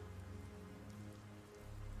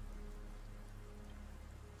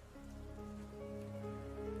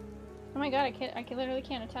 Oh my god, I literally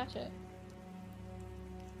can't attach it.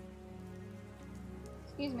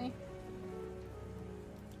 Excuse me.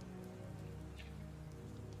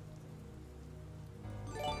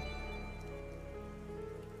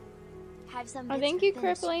 Have some Oh, bits thank for you,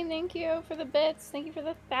 finish. Crippling. Thank you for the bits. Thank you for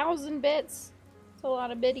the 1,000 bits. It's a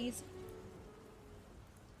lot of biddies.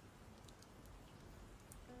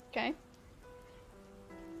 Okay.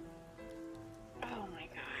 Oh my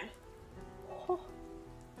god. Oh.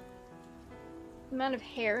 The amount of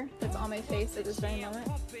hair that's on my face at this very moment.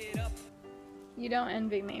 You don't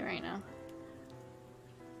envy me right now.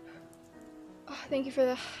 Oh, thank you for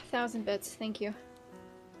the 1,000 bits. Thank you.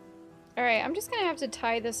 Alright, I'm just gonna have to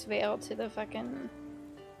tie this veil to the fucking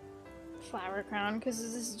flower crown because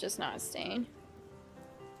this is just not staying.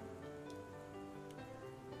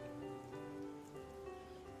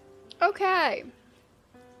 Okay.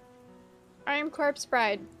 I am Corpse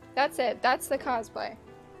Bride. That's it. That's the cosplay.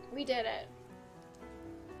 We did it.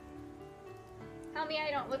 Tell me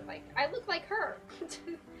I don't look like... I look like her.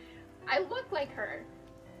 I look like her.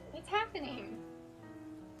 It's happening.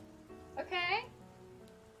 Okay?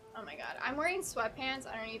 Oh my god. I'm wearing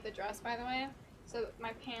sweatpants underneath the dress, by the way. So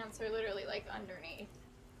my pants are literally like underneath.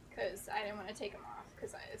 Because I didn't want to take them off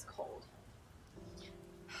because it's cold.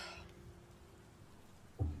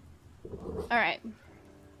 Alright.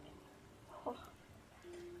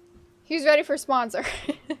 Who's ready for sponsor?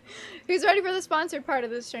 Who's ready for the sponsored part of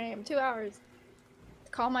the stream? 2 hours.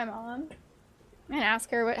 Call my mom and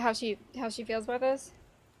ask her how she feels about this.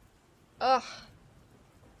 Ugh.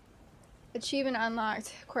 Achievement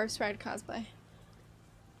unlocked. Corpse Bride cosplay.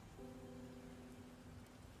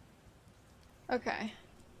 Okay.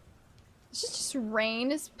 It's just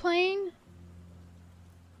rain is playing.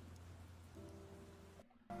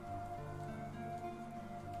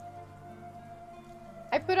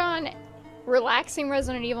 I put on relaxing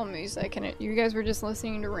Resident Evil music and you guys were just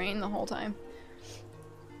listening to rain the whole time.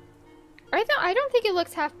 I don't think it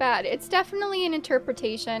looks half bad. It's definitely an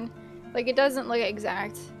interpretation. Like, it doesn't look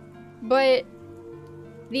exact. But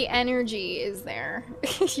the energy is there.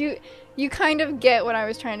 You kind of get what I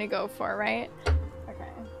was trying to go for, right? Okay.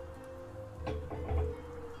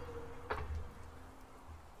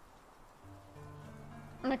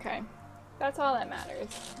 Okay. That's all that matters.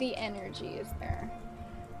 The energy is there.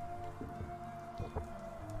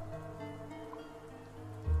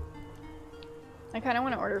 I kind of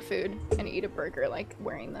want to order food and eat a burger like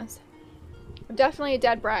wearing this. I'm definitely a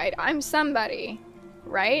dead bride. I'm somebody,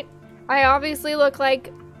 right? I obviously look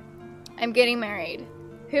like I'm getting married.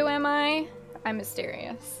 Who am I? I'm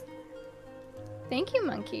mysterious. Thank you,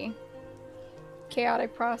 monkey.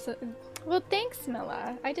 Chaotic process. Well, thanks,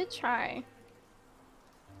 Milla. I did try.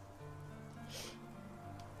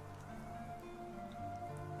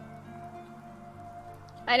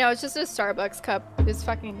 I know, it's just a Starbucks cup. There's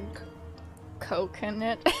fucking Coke in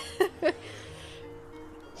it.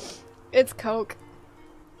 It's Coke.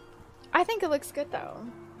 I think it looks good though.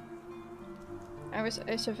 I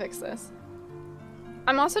should fix this.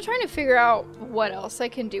 I'm also trying to figure out what else I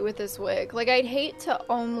can do with this wig. Like, I'd hate to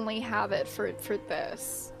only have it for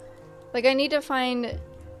this. Like, I need to find...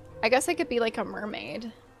 I guess I could be like a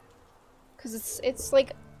mermaid. Because it's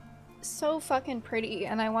like so fucking pretty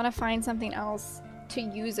and I want to find something else to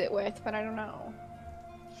use it with, but I don't know.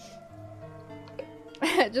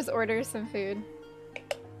 Just order some food.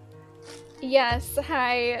 Yes,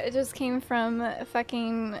 hi. It just came from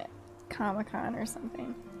fucking Comic-Con or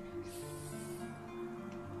something.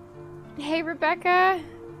 Hey, Rebecca.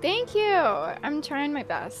 Thank you. I'm trying my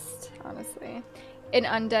best, honestly. An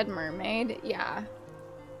undead mermaid. Yeah.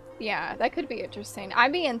 Yeah, that could be interesting.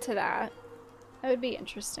 I'd be into that. That would be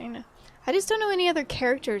interesting. I just don't know any other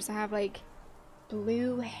characters that have, like,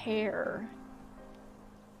 blue hair.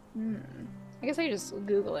 I guess I could just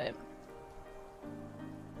Google it.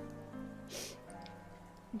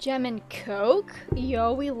 Gem and Coke?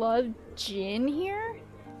 Yo, we love gin here?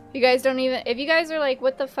 You guys don't even, if you guys are like,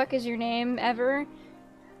 what the fuck is your name ever?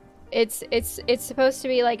 It's supposed to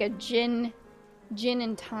be like a gin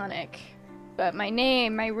and tonic. But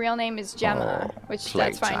my real name is Gemma, which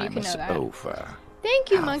that's fine, you can know that. Over.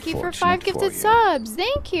 Thank you, How Monkey, for 5 fortunate gifted for you. subs.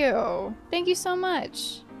 Thank you. Thank you so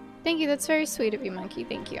much. Thank you, that's very sweet of you, Monkey.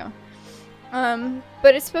 Thank you.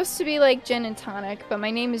 But it's supposed to be like gin and tonic, but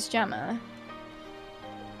my name is Gemma.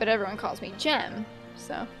 But everyone calls me Gem,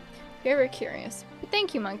 so if you're ever curious. But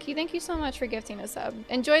thank you, Monkey. Thank you so much for gifting a sub.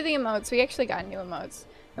 Enjoy the emotes. We actually got new emotes.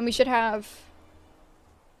 And we should have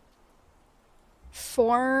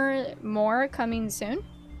 4 more coming soon.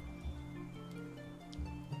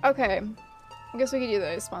 Okay. I guess we could do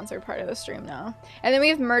the sponsored part of the stream now. And then we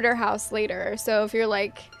have Murder House later. So if you're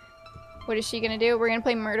like, what is she gonna do? We're gonna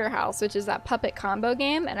play Murder House, which is that puppet combo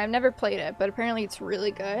game. And I've never played it, but apparently it's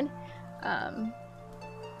really good.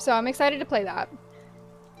 So I'm excited to play that.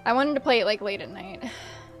 I wanted to play it like late at night.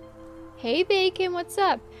 Hey Bacon, what's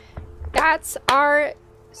up? That's our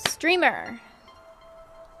streamer.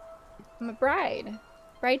 I'm a bride.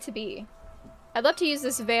 Bride to be. I'd love to use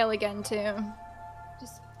this veil again too.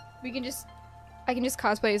 I can just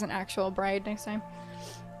cosplay as an actual bride next time.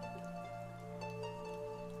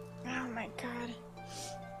 Oh my god.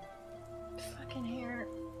 Fucking hair.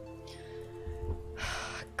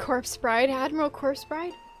 Corpse Bride, Admiral Corpse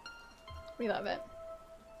Bride. We love it.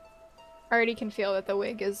 I already can feel that the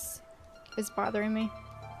wig is bothering me.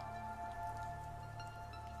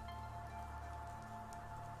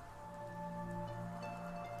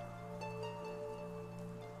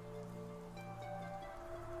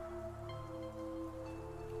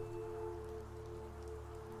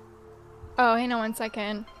 Oh, hang on 1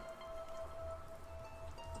 second.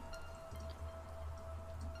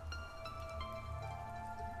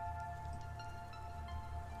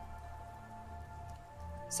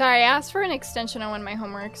 Sorry, I asked for an extension on one of my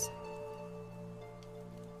homeworks.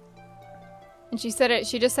 And she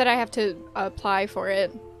just said I have to apply for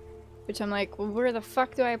it. Which I'm like, well, where the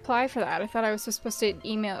fuck do I apply for that? I thought I was supposed to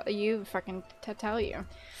email you, fucking tell you.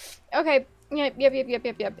 Okay, yep.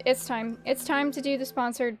 It's time. It's time to do the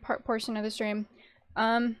sponsored portion of the stream.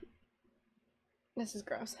 This is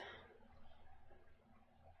gross.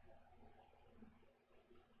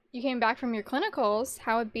 You came back from your clinicals.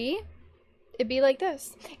 How it be? It'd be like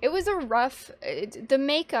this. It was a rough... the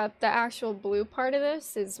makeup, the actual blue part of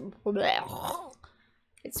this is...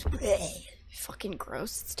 It's fucking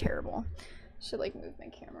gross. It's terrible. Should like move my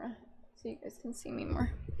camera so you guys can see me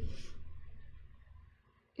more.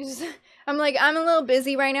 I'm like, I'm a little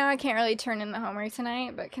busy right now. I can't really turn in the homework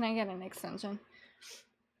tonight, but can I get an extension?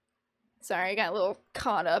 Sorry, I got a little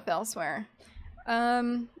caught up elsewhere.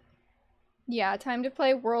 Yeah, time to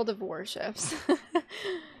play World of Warships.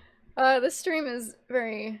 The stream is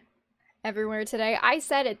very everywhere today. I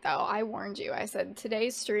said it though. I warned you. I said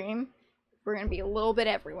today's stream, we're gonna be a little bit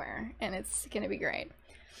everywhere, and it's gonna be great.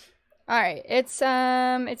 All right, it's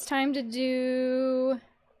time to do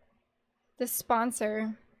the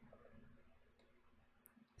sponsor.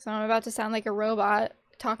 So I'm about to sound like a robot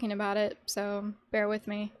talking about it, so bear with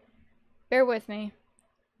me. Bear with me.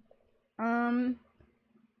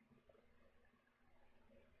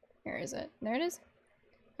 Where is it? There it is?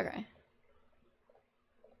 Okay.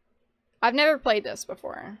 I've never played this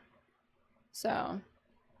before. So.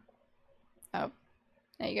 Oh.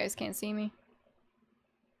 Now you guys can't see me.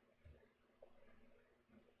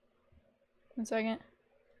 1 second.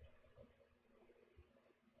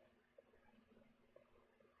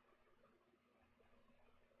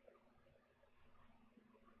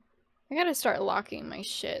 I gotta start locking my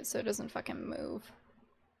shit so it doesn't fucking move.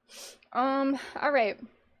 Alright.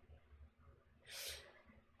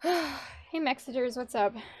 Hey Mexiters, what's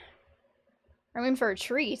up? I'm in for a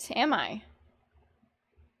treat, am I?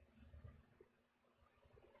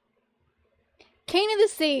 King of the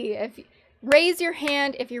Sea, raise your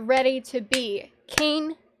hand if you're ready to be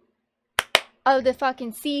King of the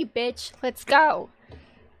fucking Sea, bitch. Let's go.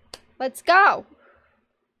 Let's go.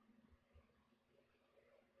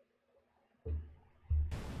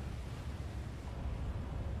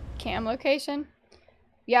 cam location.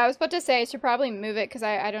 Yeah, I was about to say I should probably move it because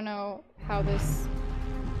I don't know how this...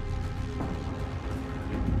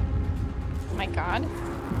 Oh my god.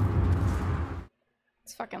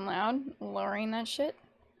 It's fucking loud. Lowering that shit.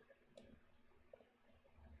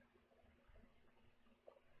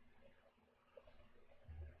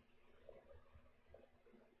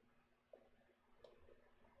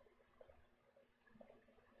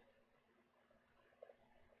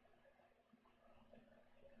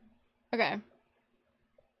 Okay.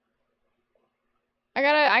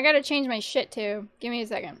 I gotta change my shit too. Give me a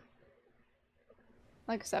second.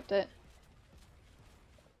 I'll accept it.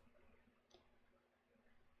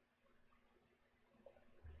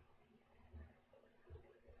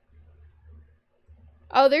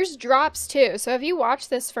 Oh, there's drops too. So if you watch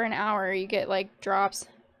this for an hour, you get like drops,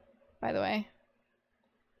 by the way.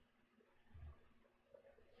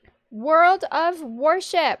 World of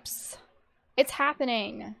Warships. It's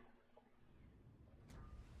happening.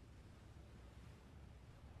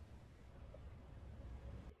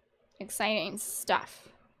 Exciting stuff.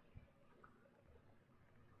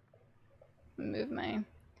 Move my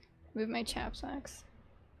chapsacks.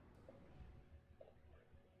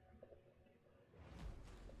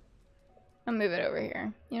 I'll move it over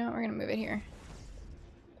here. You know what? We're gonna move it here.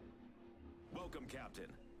 Welcome,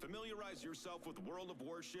 Captain. Familiarize yourself with World of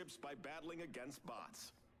Warships by battling against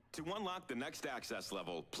bots. To unlock the next access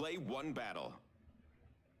level, play one battle.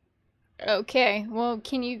 Okay, well,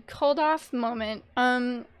 can you hold off a moment?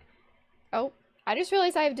 Oh, I just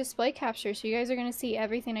realized I have display capture, so you guys are gonna see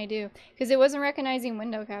everything I do. Because it wasn't recognizing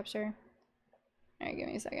window capture. Alright, give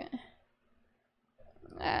me a second.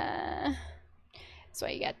 That's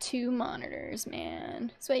why you got 2 monitors,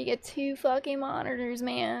 man. That's why you get 2 fucking monitors,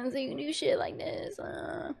 man. So you can do shit like this.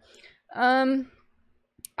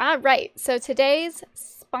 Alright, so today's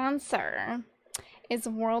sponsor is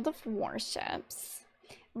World of Warships,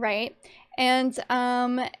 right? And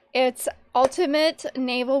it's ultimate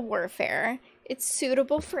naval warfare. It's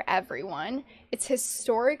suitable for everyone. It's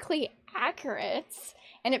historically accurate,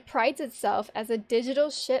 and it prides itself as a digital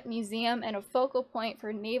ship museum and a focal point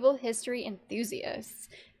for naval history enthusiasts.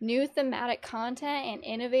 New thematic content and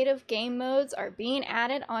innovative game modes are being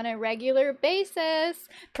added on a regular basis,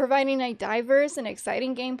 providing a diverse and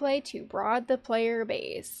exciting gameplay to broaden the player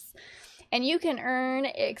base. And you can earn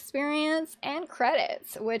experience and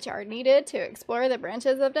credits, which are needed to explore the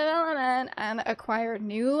branches of development and acquire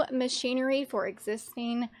new machinery for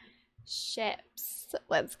existing ships.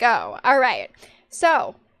 Let's go. All right.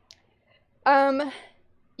 So,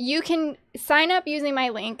 you can sign up using my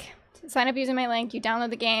link. You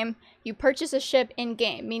download the game, you purchase a ship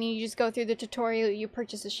in-game, meaning you just go through the tutorial, you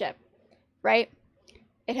purchase a ship, right?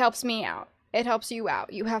 It helps me out. It helps you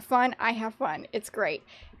out. You have fun, I have fun. It's great.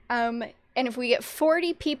 And if we get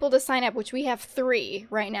 40 people to sign up, which we have 3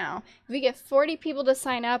 right now, if we get 40 people to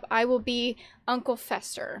sign up, I will be Uncle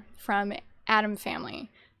Fester from Adam Family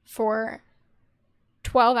for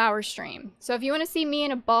 12-hour stream. So if you want to see me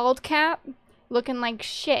in a bald cap looking like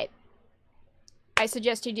shit, I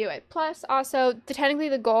suggest you do it. Plus, also, technically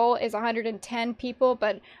the goal is 110 people,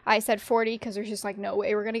 but I said 40 because there's just like no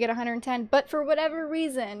way we're going to get 110. But for whatever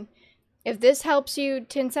reason, if this helps you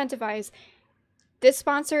to incentivize, this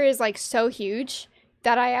sponsor is like so huge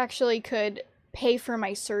that I actually could pay for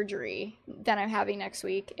my surgery that I'm having next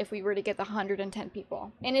week if we were to get the 110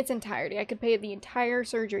 people in its entirety. I could pay the entire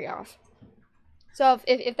surgery off. So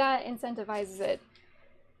if that incentivizes it,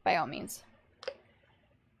 by all means.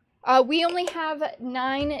 We only have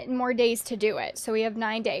 9 more days to do it. So we have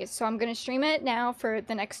 9 days. So I'm going to stream it now for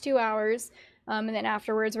the next 2 hours. And then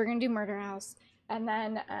afterwards we're going to do Murder House. And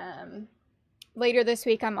then later this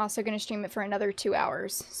week I'm also going to stream it for another 2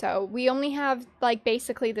 hours. So we only have like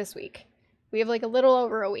basically this week. We have like a little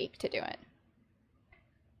over a week to do it.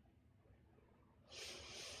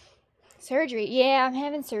 Surgery. Yeah, I'm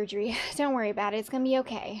having surgery. Don't worry about it. It's going to be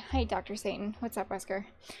okay. Hi, Dr. Satan. What's up, Wesker?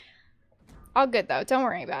 All good, though. Don't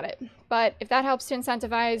worry about it. But if that helps to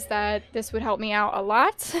incentivize that this would help me out a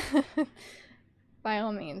lot, by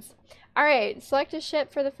all means. Alright, select a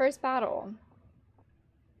ship for the first battle.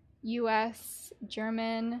 US,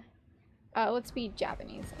 German. Let's be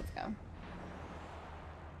Japanese. Let's go.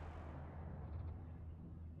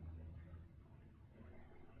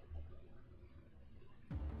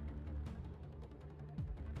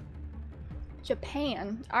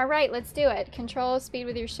 Japan. Alright, let's do it. Control speed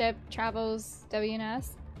with your ship. Travels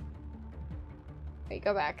WNS. Wait,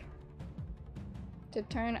 go back. To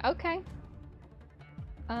turn. Okay.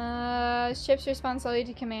 Ships respond slowly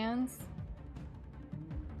to commands.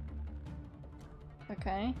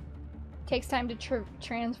 Okay. Takes time to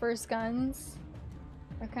transverse guns.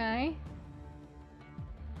 Okay.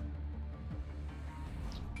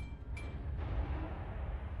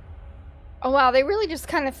 Oh wow, they really just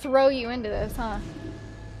kind of throw you into this, huh?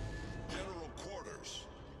 General quarters.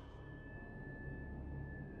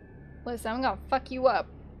 Listen, I'm gonna fuck you up.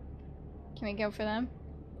 Can we go for them?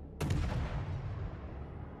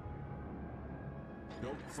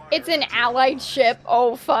 Don't fire It's an at allied ship.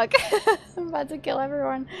 Oh fuck. I'm about to kill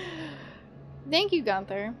everyone. Thank you,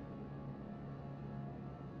 Gunther.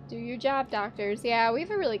 Do your job, doctors. Yeah, we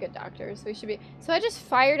have a really good doctor, so we should be... So I just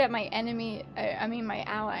fired at my enemy, I mean my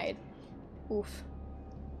allied. Oof.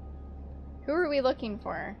 Who are we looking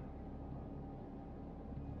for?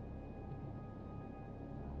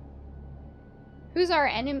 Who's our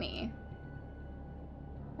enemy?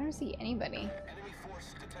 I don't see anybody. Enemy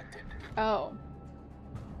force detected. Oh.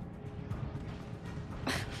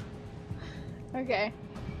 Okay.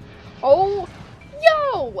 Oh!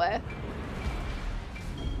 Yo!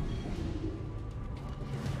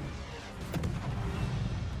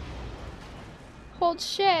 Hold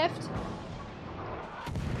shift.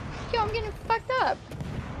 Yo, I'm getting fucked up.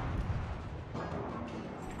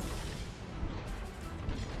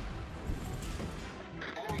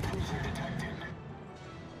 Enemy cruiser detected.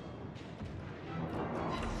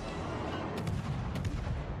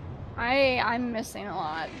 I'm missing a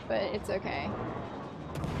lot, but it's okay.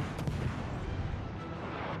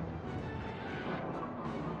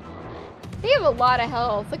 They have a lot of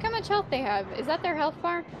health. Look how much health they have. Is that their health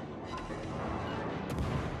bar?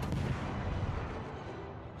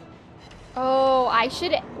 Oh, I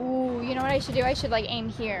should... Ooh, you know what I should do? I should, like, aim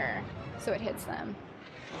here so it hits them.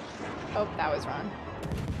 Oh, that was wrong.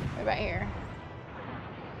 What about here?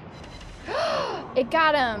 It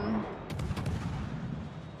got him!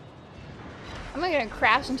 I'm gonna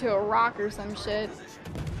crash into a rock or some shit.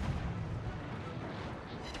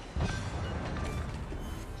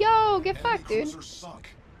 Yo, get fucked, dude. Cruiser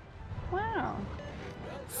sunk. Wow.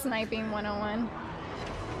 Sniping 101.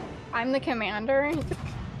 I'm the commander?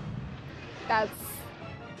 That's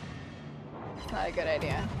not a good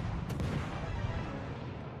idea.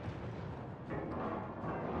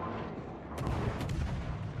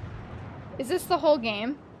 Is this the whole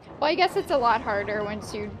game? Well, I guess it's a lot harder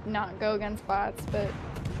once you not go against bots, but...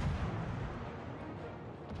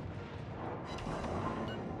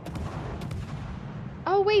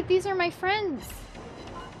 Oh wait, these are my friends!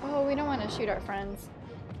 Oh, we don't want to shoot our friends.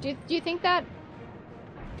 Do you think that...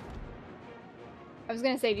 I was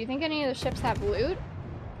gonna say, do you think any of the ships have loot?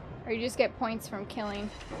 Or you just get points from killing?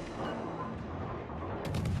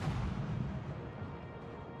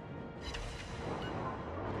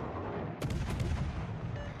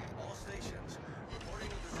 All stations reporting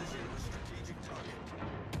the position of a strategic target.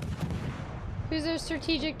 Who's their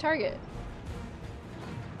strategic target?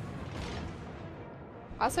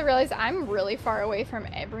 I also realize I'm really far away from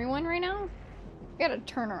everyone right now. I gotta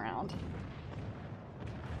turn around.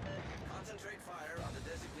 Concentrate fire on the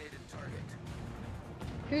designated target.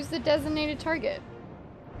 Who's the designated target?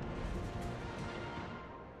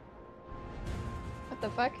 What the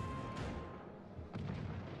fuck?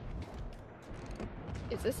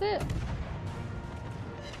 Is this it?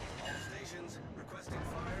 All stations requesting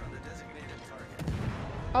fire on the designated target.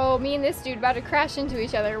 Oh, me and this dude about to crash into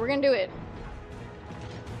each other. We're gonna do it.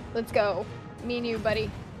 Let's go. Me and you,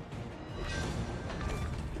 buddy.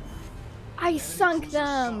 I sunk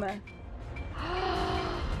them!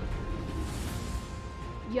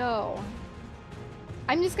 Yo.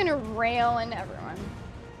 I'm just gonna rail into everyone.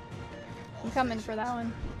 I'm coming for that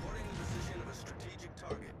one. Reporting the position of a strategic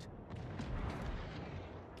target.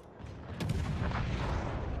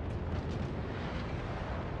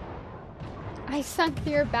 I sunk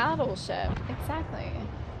their battleship. Exactly.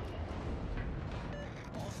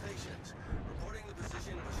 All stations reporting the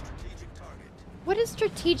position of a strategic target. What does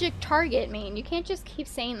strategic target mean? You can't just keep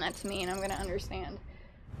saying that to me and I'm gonna understand.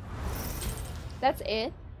 That's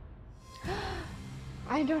it?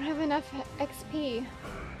 I don't have enough XP.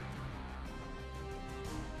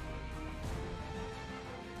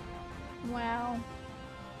 Wow.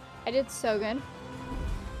 I did so good.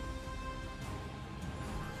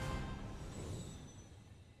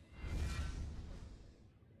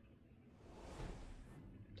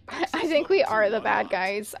 I think we are the bad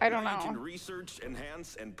guys. I don't Now you can know. research,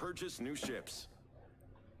 enhance, and purchase new ships.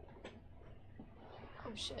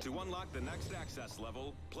 Oh shit. To unlock the next access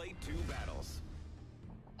level, play 2 battles.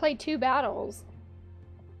 Play 2 battles.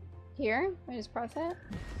 Here? I just press it?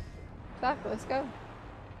 Fuck, let's go.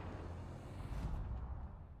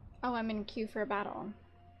 Oh, I'm in queue for a battle.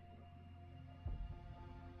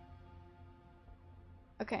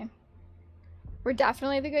 Okay. We're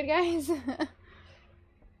definitely the good guys.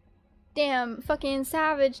 Damn, fucking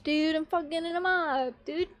savage, dude. I'm fucking him up,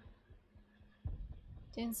 dude.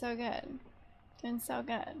 Doing so good. Doing so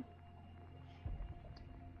good.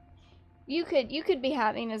 You could be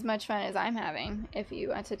having as much fun as I'm having if you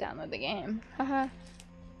want to download the game. Haha.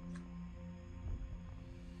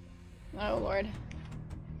 Oh lord.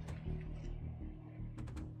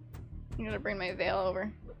 I'm gonna bring my veil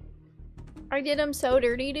over. I did him so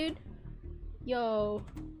dirty, dude. Yo.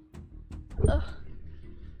 Ugh.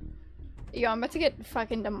 Yo, I'm about to get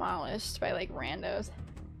fucking demolished by like randos.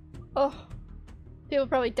 Oh. People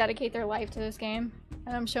probably dedicate their life to this game.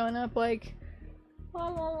 And I'm showing up like la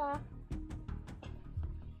la la.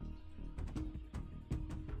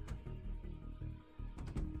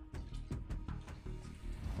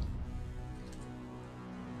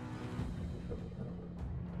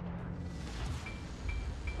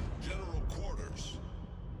 General quarters.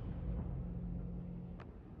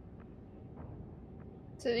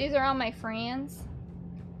 So these are all my friends?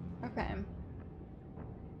 Okay.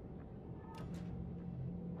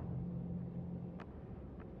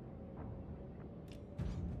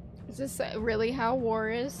 Is this really how war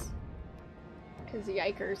is? Cause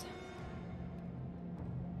yikers.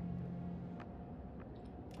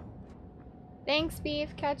 Thanks,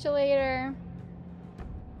 Beef. Catch you later.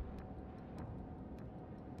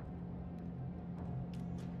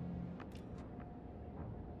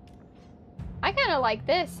 I kind of like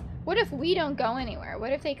this. What if we don't go anywhere?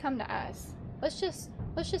 What if they come to us? Let's just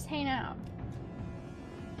hang out.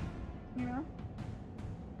 You know?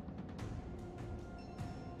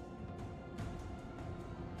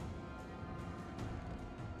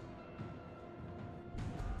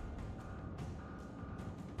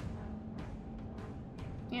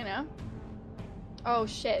 You know? Oh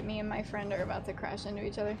shit, me and my friend are about to crash into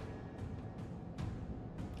each other.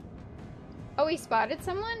 Oh, we spotted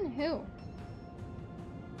someone? Who?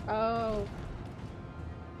 Oh.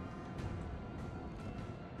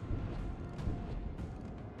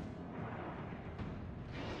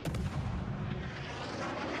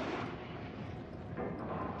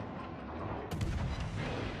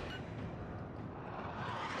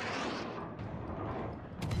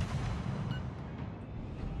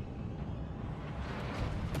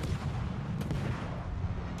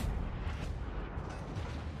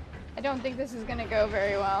 I don't think this is gonna go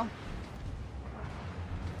very well.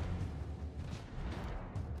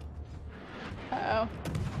 Uh-oh.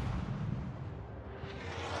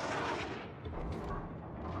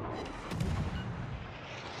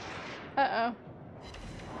 Uh-oh.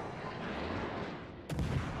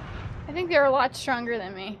 I think they're a lot stronger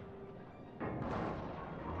than me.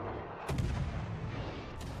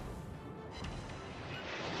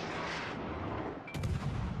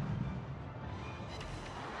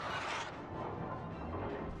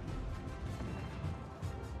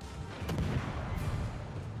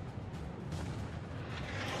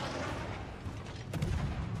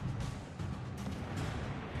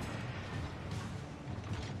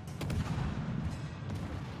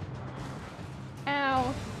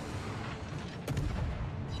 Ow.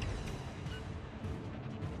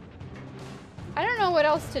 I don't know what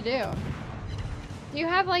else to do. Do you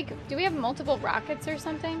have like, do we have multiple rockets or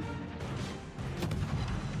something?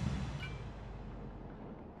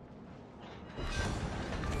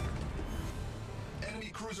 Enemy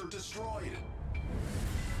cruiser destroyed.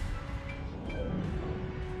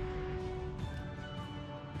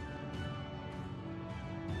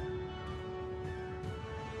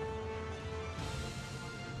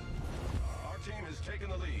 Our team has taken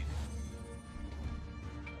the lead.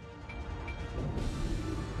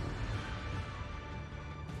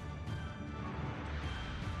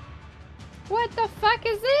 What the fuck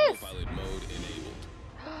is this? Pilot mode enabled.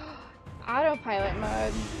 Autopilot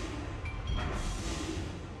mode.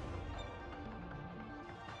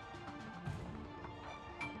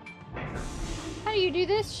 How do you do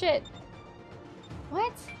this shit?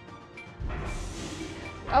 What?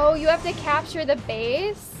 Oh, you have to capture the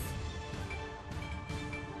base?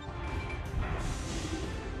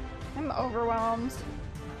 I'm overwhelmed.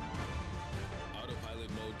 Autopilot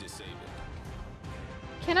mode disabled.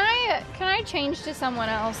 Can I change to someone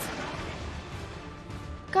else?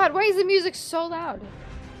 God, why is the music so loud?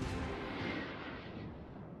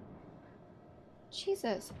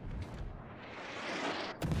 Jesus.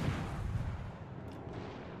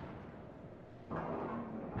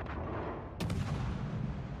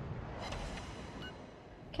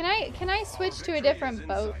 Can I switch to a different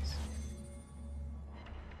boat?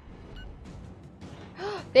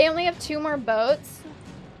 They only have 2 more boats?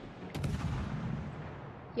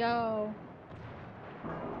 Yo.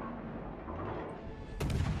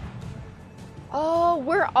 Oh,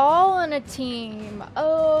 we're all on a team.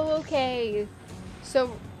 Oh, okay.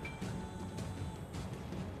 So...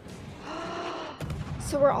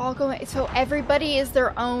 So we're all going... So everybody is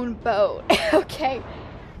their own boat. Okay.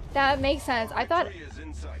 That makes sense. I thought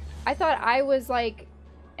I was, like,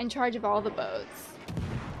 in charge of all the boats.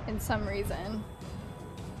 In some reason.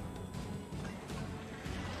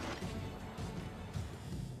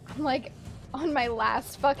 I'm, like, on my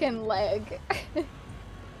last fucking leg.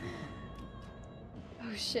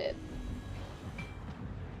 Oh shit.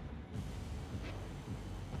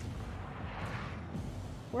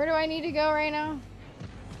 Where do I need to go right now?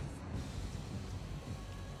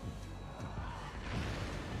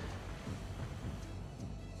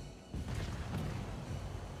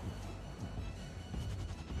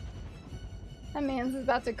 That man's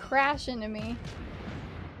about to crash into me.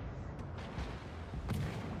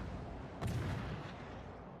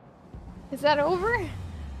 Is that over?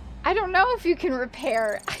 I don't know if you can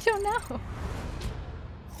repair. I don't know.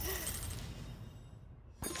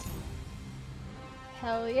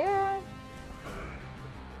 Hell yeah.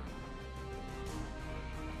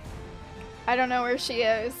 I don't know where she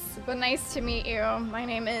is, but nice to meet you. My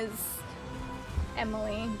name is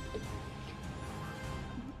Emily.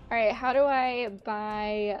 Alright, how do I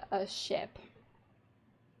buy a ship?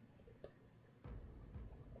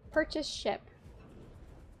 Purchase ship.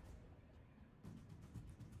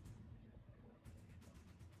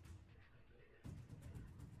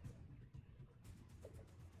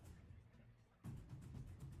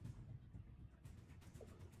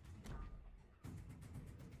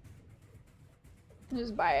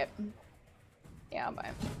 Just buy it. Yeah, I'll buy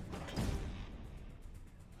it.